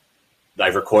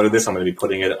 I've recorded this. I'm going to be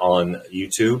putting it on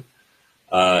YouTube.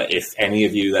 If any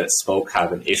of you that spoke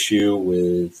have an issue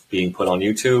with being put on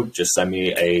YouTube, just send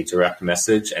me a direct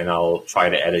message and I'll try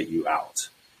to edit you out.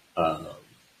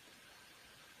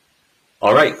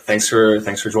 All right. Thanks for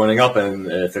joining up. And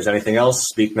if there's anything else,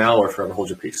 speak now or forever hold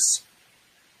your peace.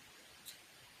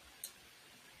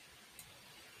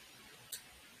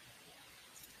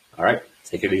 All right.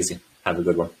 Take it easy. Have a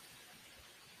good one.